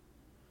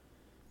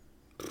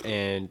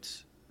 And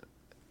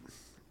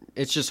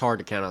it's just hard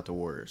to count out the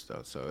Warriors,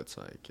 though. So it's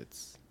like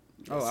it's.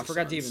 Oh, I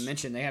forgot to even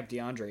mention they have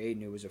DeAndre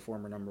Ayton, who was a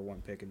former number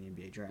 1 pick in the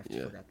NBA draft. I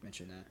forgot to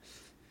mention that.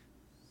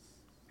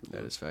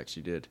 That is facts.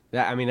 You did.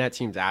 That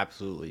team's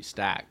absolutely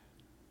stacked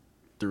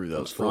through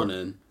those front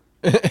end.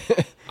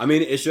 I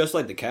mean, it's just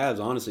like the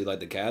Cavs. Honestly, like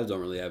the Cavs don't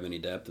really have any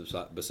depth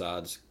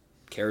besides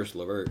Karis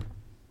LeVert.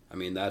 I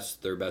mean, that's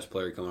their best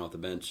player coming off the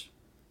bench.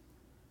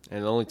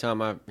 And the only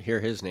time I hear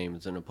his name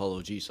is in a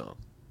Polo G song,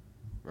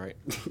 right?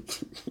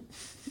 Is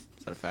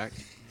that a fact?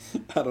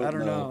 I don't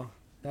know.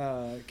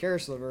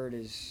 Karis LeVert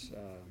is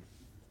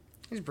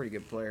he's a pretty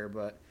good player,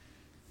 but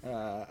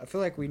I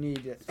feel like we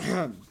need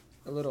a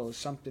little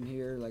something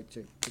here, like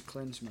to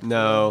cleanse my.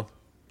 No.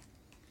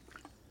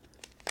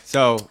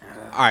 So,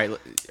 all right,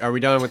 are we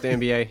done with the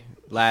NBA?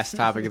 Last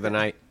topic of the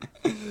night.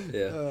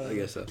 Yeah, I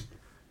guess so.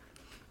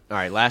 All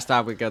right, last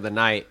topic of the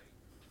night.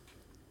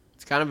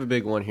 It's kind of a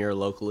big one here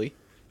locally.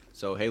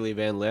 So Hailey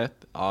Van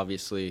Lith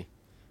obviously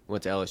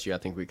went to LSU. I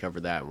think we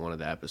covered that in one of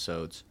the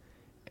episodes.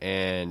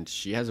 And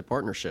she has a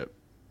partnership,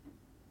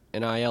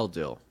 NIL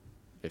deal,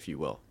 if you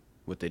will,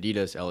 with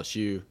Adidas.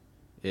 LSU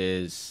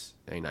is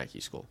a Nike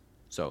school.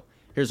 So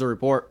here's a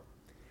report.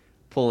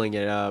 Pulling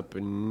it up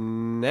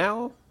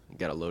now.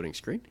 Got a loading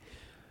screen.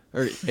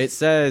 It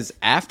says,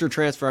 after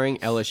transferring,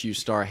 LSU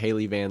star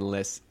Hailey Van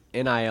Lith's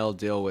NIL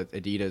deal with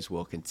Adidas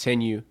will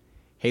continue.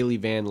 Hailey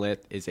Van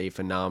Lith is a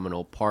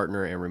phenomenal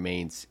partner and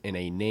remains in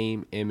a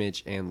name,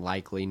 image, and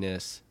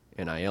likeliness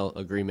NIL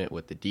agreement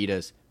with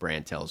Adidas.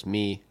 Brand tells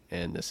me,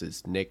 and this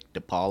is Nick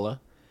DePaula.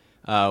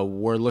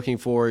 We're looking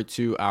forward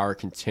to our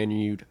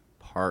continued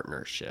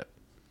partnership.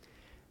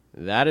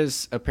 That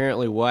is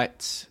apparently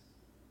what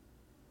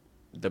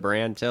the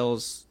brand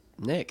tells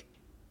Nick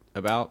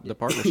about the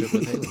partnership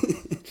with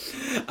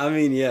Hailey. I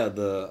mean, yeah,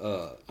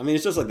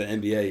 it's just like the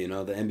NBA, you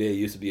know. The NBA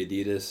used to be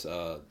Adidas.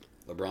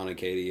 LeBron and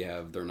Katie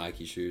have their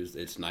Nike shoes.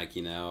 It's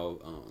Nike now.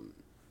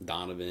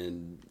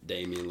 Donovan,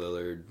 Damian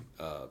Lillard,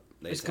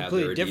 they It's have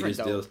their completely different, Adidas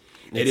though. deals.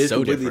 It's It is so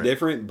completely different.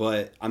 different,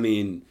 but I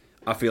mean,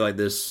 I feel like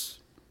this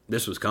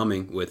was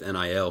coming with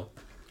NIL.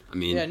 I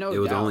mean, Yeah, no it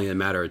was doubt. only a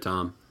matter of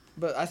time.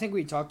 But I think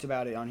we talked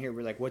about it on here.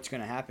 We're like, what's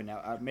going to happen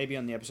now? Maybe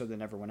on the episode that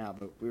never went out,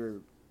 but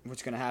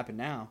what's going to happen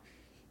now?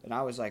 And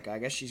I was like, I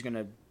guess she's going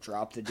to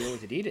drop the deal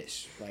with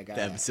Adidas. Like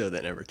The episode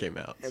that never came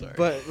out. Sorry.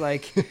 But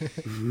like,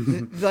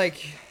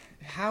 like,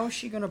 how is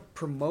she going to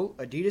promote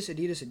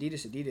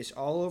Adidas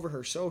all over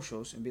her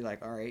socials and be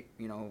like, all right,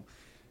 you know,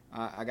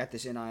 I got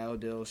this NIL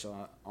deal,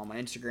 so on my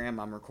Instagram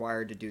I'm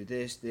required to do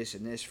this,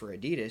 and this for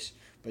Adidas.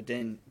 But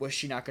then was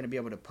she not going to be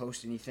able to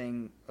post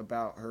anything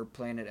about her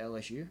playing at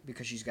LSU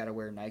because she's got to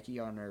wear Nike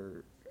on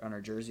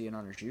her jersey and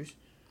on her shoes?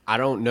 I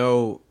don't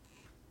know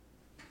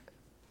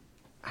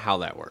how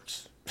that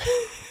works.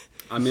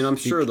 I mean, I'm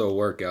sure they'll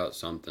work out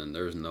something.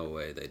 There's no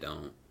way they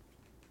don't.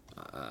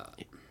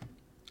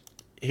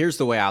 Here's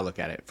the way I look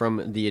at it.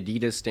 From the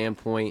Adidas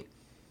standpoint,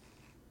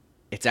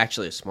 it's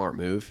actually a smart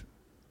move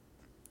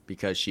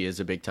because she is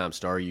a big-time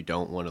star. You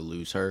don't want to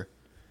lose her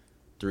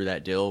through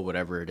that deal,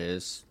 whatever it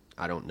is.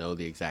 I don't know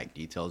the exact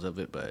details of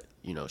it, but,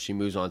 you know, she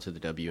moves on to the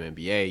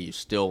WNBA. You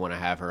still want to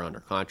have her under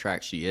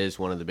contract. She is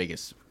one of the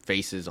biggest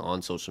faces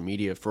on social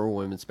media for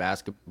women's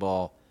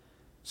basketball.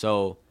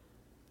 So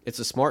it's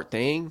a smart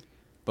thing,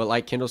 but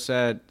like Kendall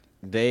said,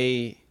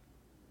 they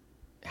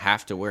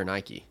have to wear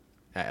Nike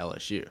at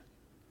LSU.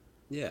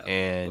 Yeah.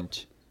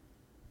 And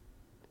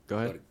go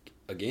ahead.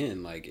 But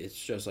again, like, it's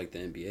just like the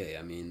NBA.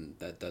 I mean,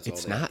 that's all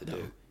It's they have not to though.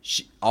 do.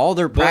 All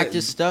their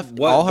practice stuff,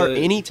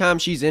 anytime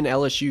she's in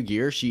LSU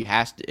gear, she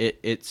has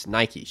to. It's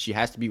Nike. She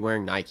has to be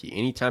wearing Nike.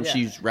 Anytime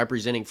she's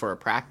representing for a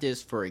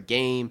practice, for a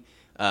game,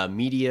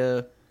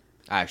 media.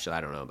 Actually,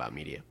 I don't know about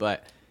media,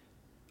 but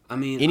I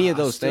mean, any of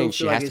those still things,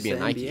 she feel has like to be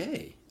it's a the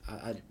Nike.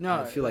 NBA.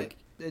 I I feel like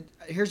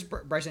here's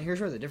Bryson.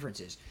 Here's where the difference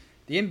is.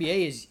 The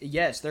NBA is,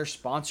 yes, they're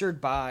sponsored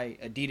by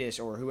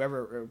Adidas or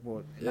whoever.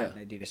 Well, not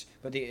Adidas,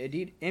 but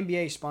the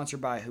NBA is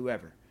sponsored by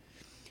whoever.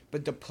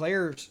 But the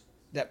players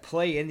that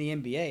play in the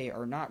NBA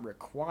are not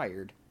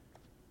required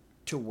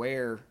to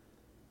wear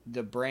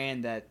the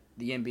brand that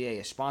the NBA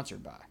is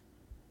sponsored by.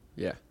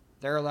 Yeah.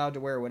 They're allowed to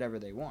wear whatever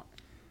they want.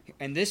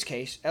 In this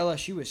case,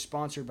 LSU is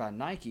sponsored by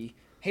Nike.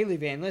 Hailey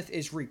Van Lith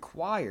is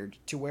required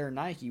to wear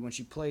Nike when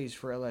she plays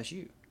for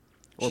LSU.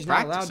 She's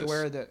not allowed to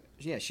wear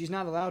she's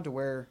not allowed to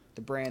wear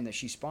the brand that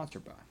she's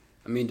sponsored by.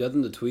 I mean,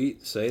 doesn't the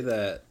tweet say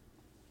that,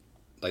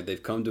 like,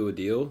 they've come to a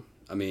deal?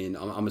 I mean,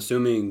 I'm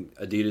assuming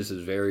Adidas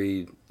is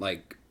very,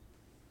 like,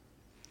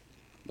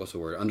 what's the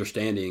word,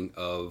 understanding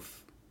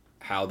of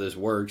how this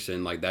works,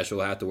 and, like, that she'll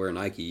have to wear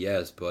Nike,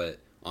 yes, but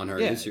on her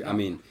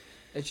Instagram,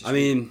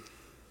 no.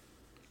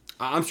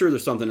 I'm sure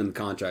there's something in the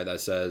contract that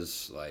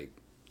says, like,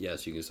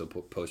 yes, you can still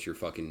post your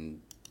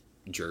fucking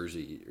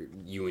jersey,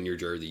 you in your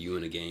jersey, you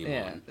in a game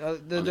on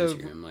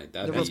Instagram. Like,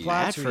 that'd It's be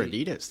bad for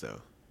Adidas,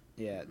 though.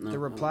 Yeah, the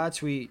reply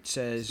tweet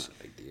says,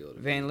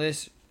 Van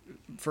Lith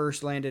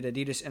first landed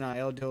Adidas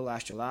NIL deal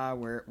last July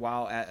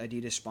while at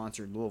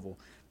Adidas-sponsored Louisville.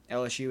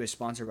 LSU is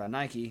sponsored by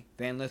Nike.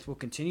 Van Lith will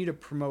continue to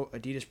promote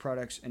Adidas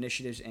products,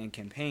 initiatives, and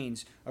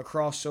campaigns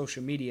across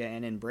social media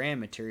and in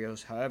brand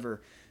materials.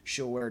 However,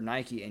 she'll wear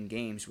Nike in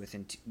games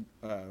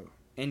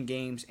in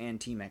games and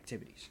team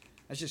activities.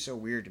 That's just so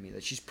weird to me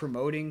that she's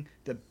promoting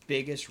the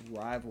biggest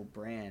rival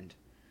brand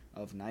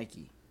of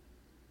Nike,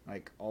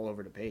 like, all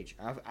over the page.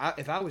 I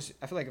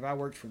feel like if I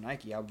worked for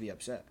Nike, I would be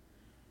upset.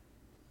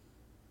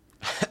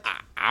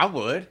 I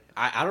would.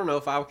 I don't know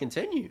if I would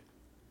continue.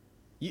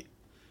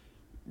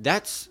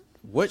 That's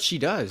what she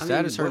does.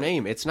 That is her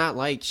name. It's not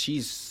like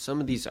she's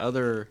some of these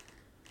other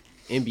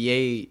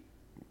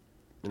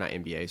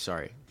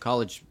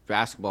college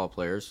basketball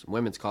players,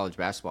 women's college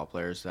basketball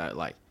players that,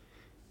 like,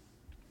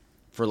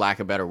 for lack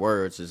of better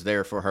words, is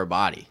there for her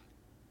body.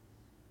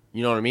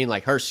 You know what I mean?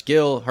 Like, her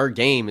skill, her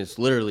game is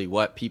literally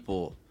what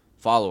people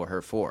follow her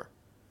for.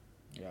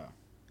 Yeah.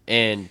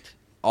 And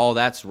all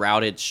that's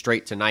routed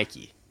straight to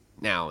Nike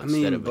now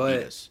instead of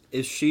Adidas. But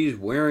if she's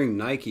wearing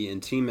Nike in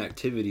team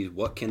activities,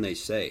 what can they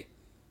say?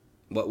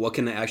 What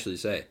can they actually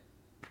say?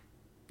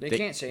 They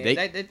can't say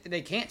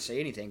they can't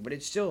say anything, but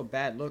it's still a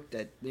bad look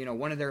that, you know,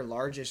 one of their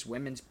largest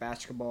women's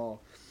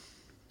basketball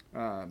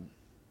or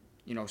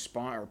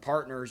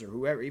partners or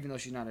whoever, even though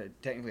she's not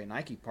technically a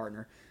Nike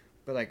partner,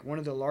 but, like, one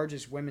of the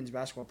largest women's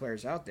basketball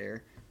players out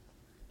there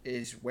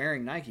is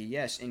wearing Nike,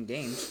 yes, in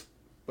games,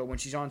 but when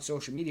she's on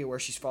social media where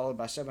she's followed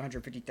by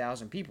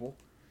 750,000 people,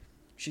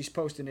 she's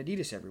posting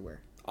Adidas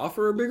everywhere.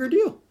 Offer a bigger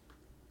deal.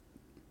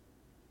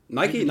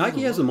 Nike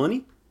has the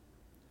money.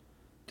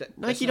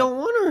 Nike don't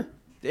want her.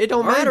 It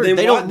don't matter.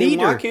 They don't need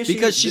her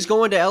because she's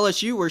going to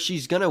LSU where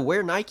she's going to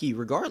wear Nike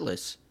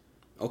regardless.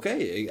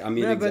 Okay, I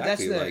mean, but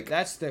exactly.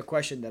 That's the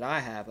question that I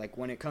have. Like,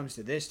 when it comes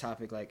to this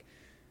topic, like,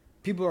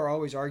 people are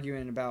always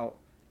arguing about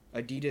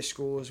Adidas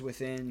schools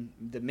within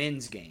the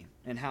men's game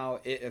and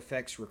how it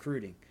affects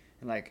recruiting,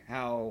 and, like,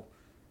 how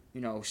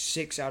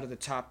 6 out of the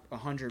top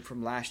 100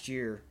 from last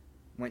year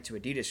went to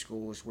Adidas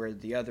schools, where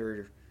the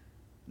other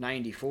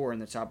 94 in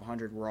the top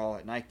 100 were all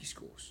at Nike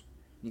schools.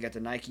 You got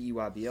the Nike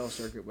EYBL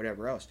circuit,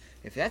 whatever else.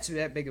 If that's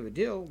that big of a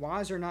deal,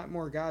 why is there not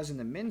more guys in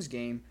the men's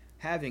game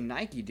having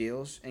Nike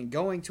deals and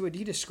going to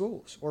Adidas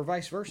schools, or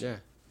vice versa? Yeah,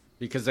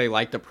 because they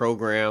like the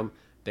program,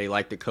 they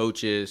like the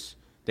coaches,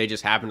 they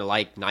just happen to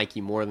like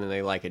Nike more than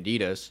they like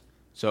Adidas.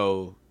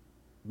 So,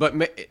 but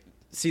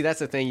see, that's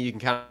the thing. You can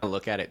kind of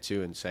look at it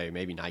too and say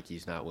maybe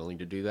Nike's not willing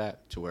to do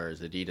that, to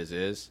whereas Adidas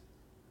is.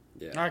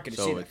 Yeah, I could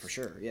see that for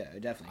sure. Yeah,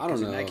 definitely. I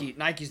don't know.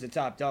 Nike's the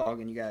top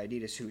dog, and you got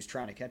Adidas who's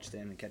trying to catch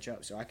them and catch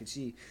up. So I could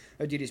see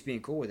Adidas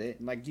being cool with it.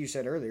 And like you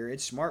said earlier,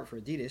 it's smart for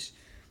Adidas,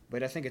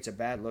 but I think it's a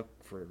bad look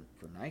for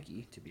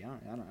Nike. To be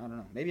honest, I don't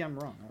know. Maybe I'm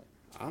wrong.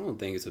 I don't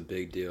think it's a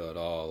big deal at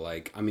all.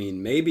 Like, I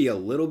mean, maybe a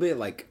little bit.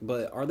 Like,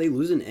 but are they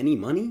losing any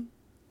money?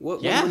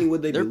 What money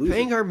would they be losing? They're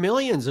paying her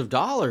millions of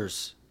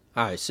dollars,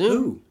 I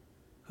assume.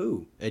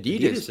 Who?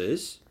 Adidas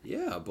is.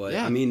 Yeah, but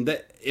I mean,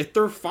 if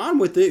they're fine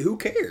with it, who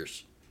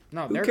cares?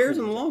 No, who cares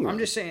in the long run?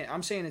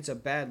 I'm saying it's a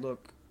bad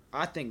look.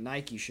 I think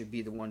Nike should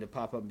be the one to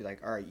pop up and be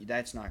like, all right,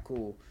 that's not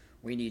cool.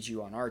 We need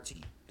you on our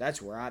team.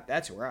 That's where I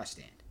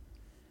stand.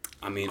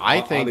 I mean,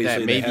 I think obviously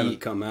that maybe they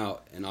haven't come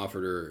out and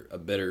offered her a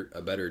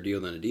better deal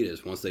than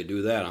Adidas. Once they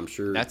do that, I'm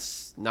sure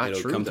that's not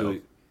true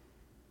though.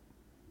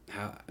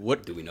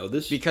 What do we know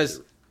this?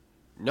 Because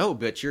no,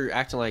 but you're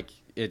acting like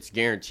it's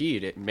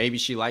guaranteed. Maybe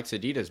she likes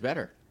Adidas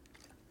better.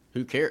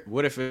 Who cares?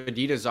 What if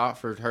Adidas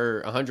offered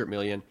her $100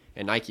 million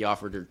and Nike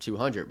offered her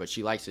 $200, but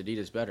she likes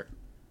Adidas better?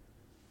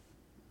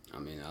 I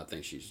mean, I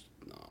think she's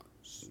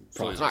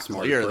probably it's not not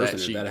smart clear person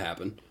that if that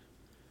happened.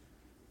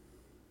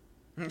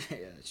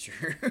 Yeah, that's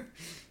true.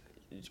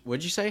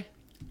 What'd you say?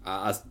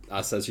 I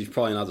said she's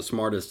probably not the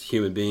smartest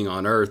human being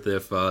on earth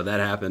if that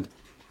happened.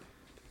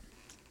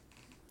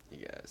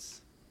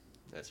 Yes,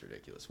 that's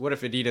ridiculous. What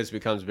if Adidas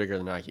becomes bigger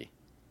than Nike?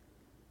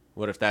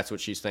 What if that's what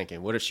she's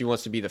thinking? What if she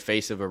wants to be the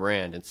face of a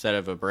brand instead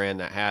of a brand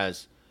that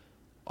has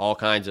all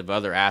kinds of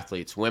other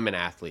athletes, women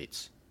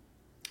athletes?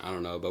 I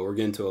don't know, but we're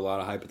getting to a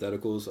lot of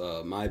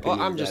hypotheticals. My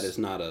opinion is that it's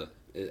not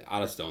I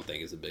just don't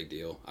think it's a big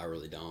deal. I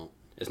really don't.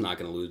 It's not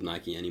going to lose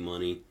Nike any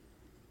money.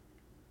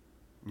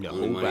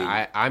 No,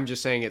 but I'm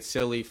just saying it's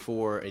silly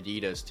for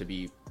Adidas to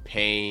be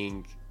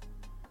paying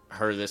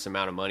her this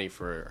amount of money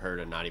for her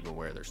to not even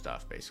wear their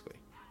stuff, basically.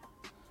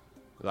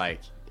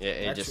 Like,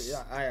 it just...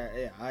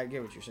 Yeah, I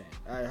get what you're saying.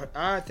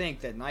 I think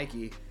that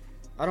Nike...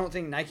 I don't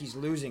think Nike's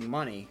losing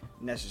money,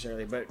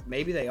 necessarily, but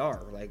maybe they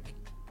are, like,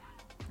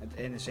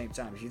 in the same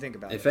time, if you think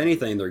about it. If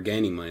anything, they're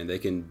gaining money. They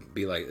can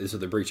be like, this is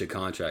the breach of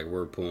contract.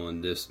 We're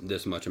pulling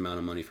this much amount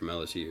of money from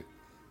LSU.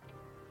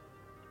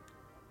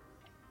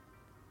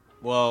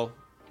 Well,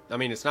 I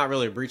mean, it's not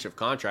really a breach of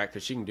contract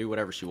because she can do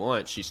whatever she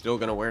wants. She's still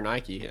going to wear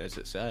Nike, as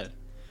it said.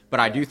 But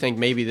I do think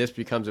maybe this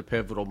becomes a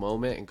pivotal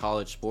moment in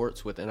college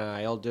sports with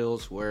NIL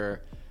deals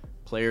where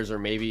players are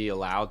maybe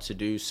allowed to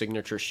do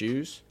signature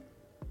shoes.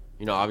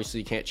 You know,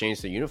 obviously you can't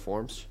change the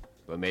uniforms,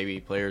 but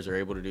maybe players are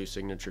able to do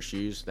signature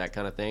shoes, that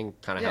kind of thing,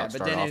 kind of how it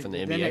started off in the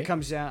NBA. Then it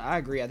comes down, I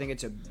agree, I think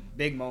it's a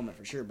big moment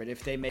for sure, but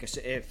if they make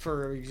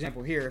for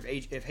example here,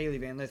 if Hailey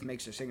Van Lith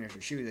makes a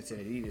signature shoe that's an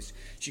Adidas,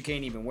 she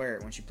can't even wear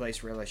it when she plays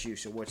for LSU,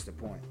 so what's the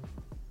point?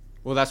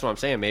 Well, that's what I'm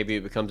saying. Maybe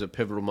it becomes a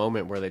pivotal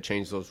moment where they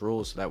change those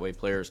rules so that way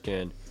players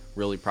can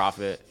really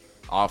profit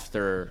off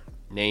their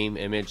name,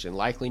 image, and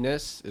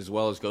likeliness, as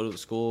well as go to the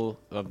school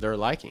of their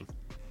liking,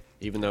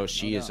 even though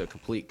she is a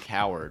complete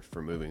coward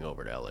for moving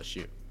over to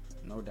LSU.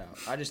 No doubt.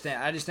 I just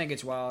think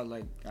it's wild.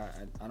 Like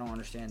I don't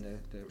understand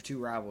the two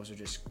rivals are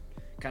just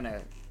kind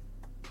of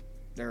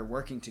they're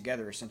working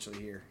together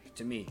essentially here.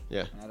 To me,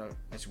 yeah,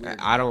 that's weird.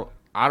 I don't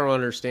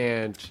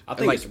understand. I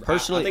think I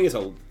think it's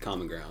a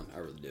common ground. I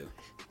really do.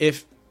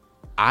 If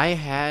I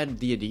had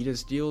the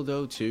Adidas deal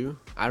though too,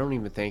 I don't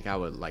even think I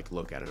would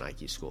look at a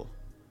Nike school.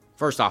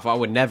 First off, I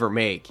would never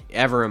make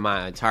ever in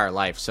my entire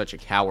life such a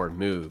coward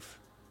move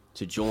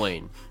to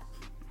join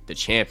the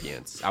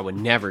champions. I would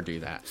never do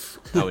that.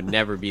 I would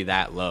never be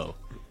that low.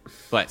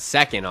 But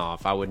second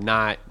off, I would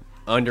not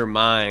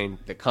undermine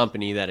the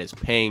company that is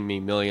paying me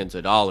millions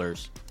of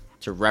dollars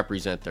to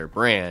represent their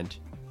brand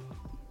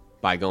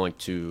by going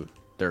to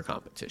their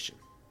competition.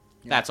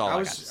 That's all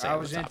I got to say.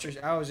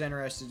 I was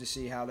interested to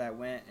see how that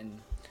went, and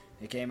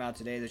it came out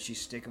today that she's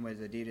sticking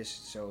with Adidas,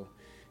 so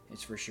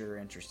it's for sure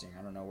interesting.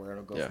 I don't know where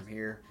it'll go from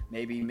here.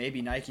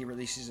 Maybe Nike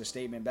releases a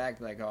statement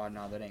back like, "Oh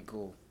no, that ain't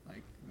cool."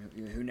 Like,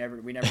 we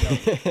never know.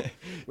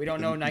 We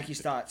don't know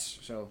Nike's thoughts.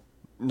 So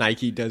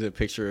Nike does a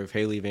picture of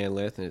Hailey Van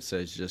Lith and it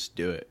says, "Just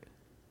do it."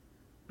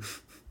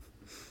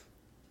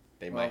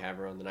 They might have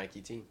her on the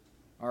Nike team.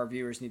 Our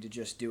viewers need to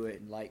just do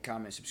it and like,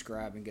 comment,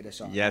 subscribe, and get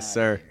us on. Yes,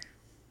 sir.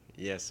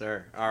 Yes,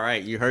 sir. All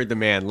right, you heard the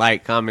man.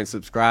 Like, comment,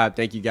 subscribe.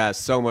 Thank you guys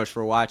so much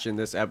for watching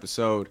this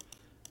episode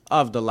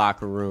of The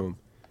Locker Room.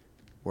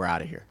 We're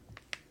out of here.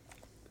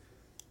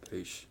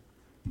 Peace.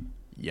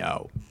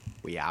 Yo,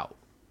 we out.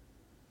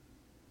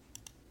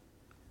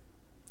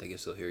 They can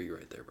still hear you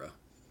right there, bro.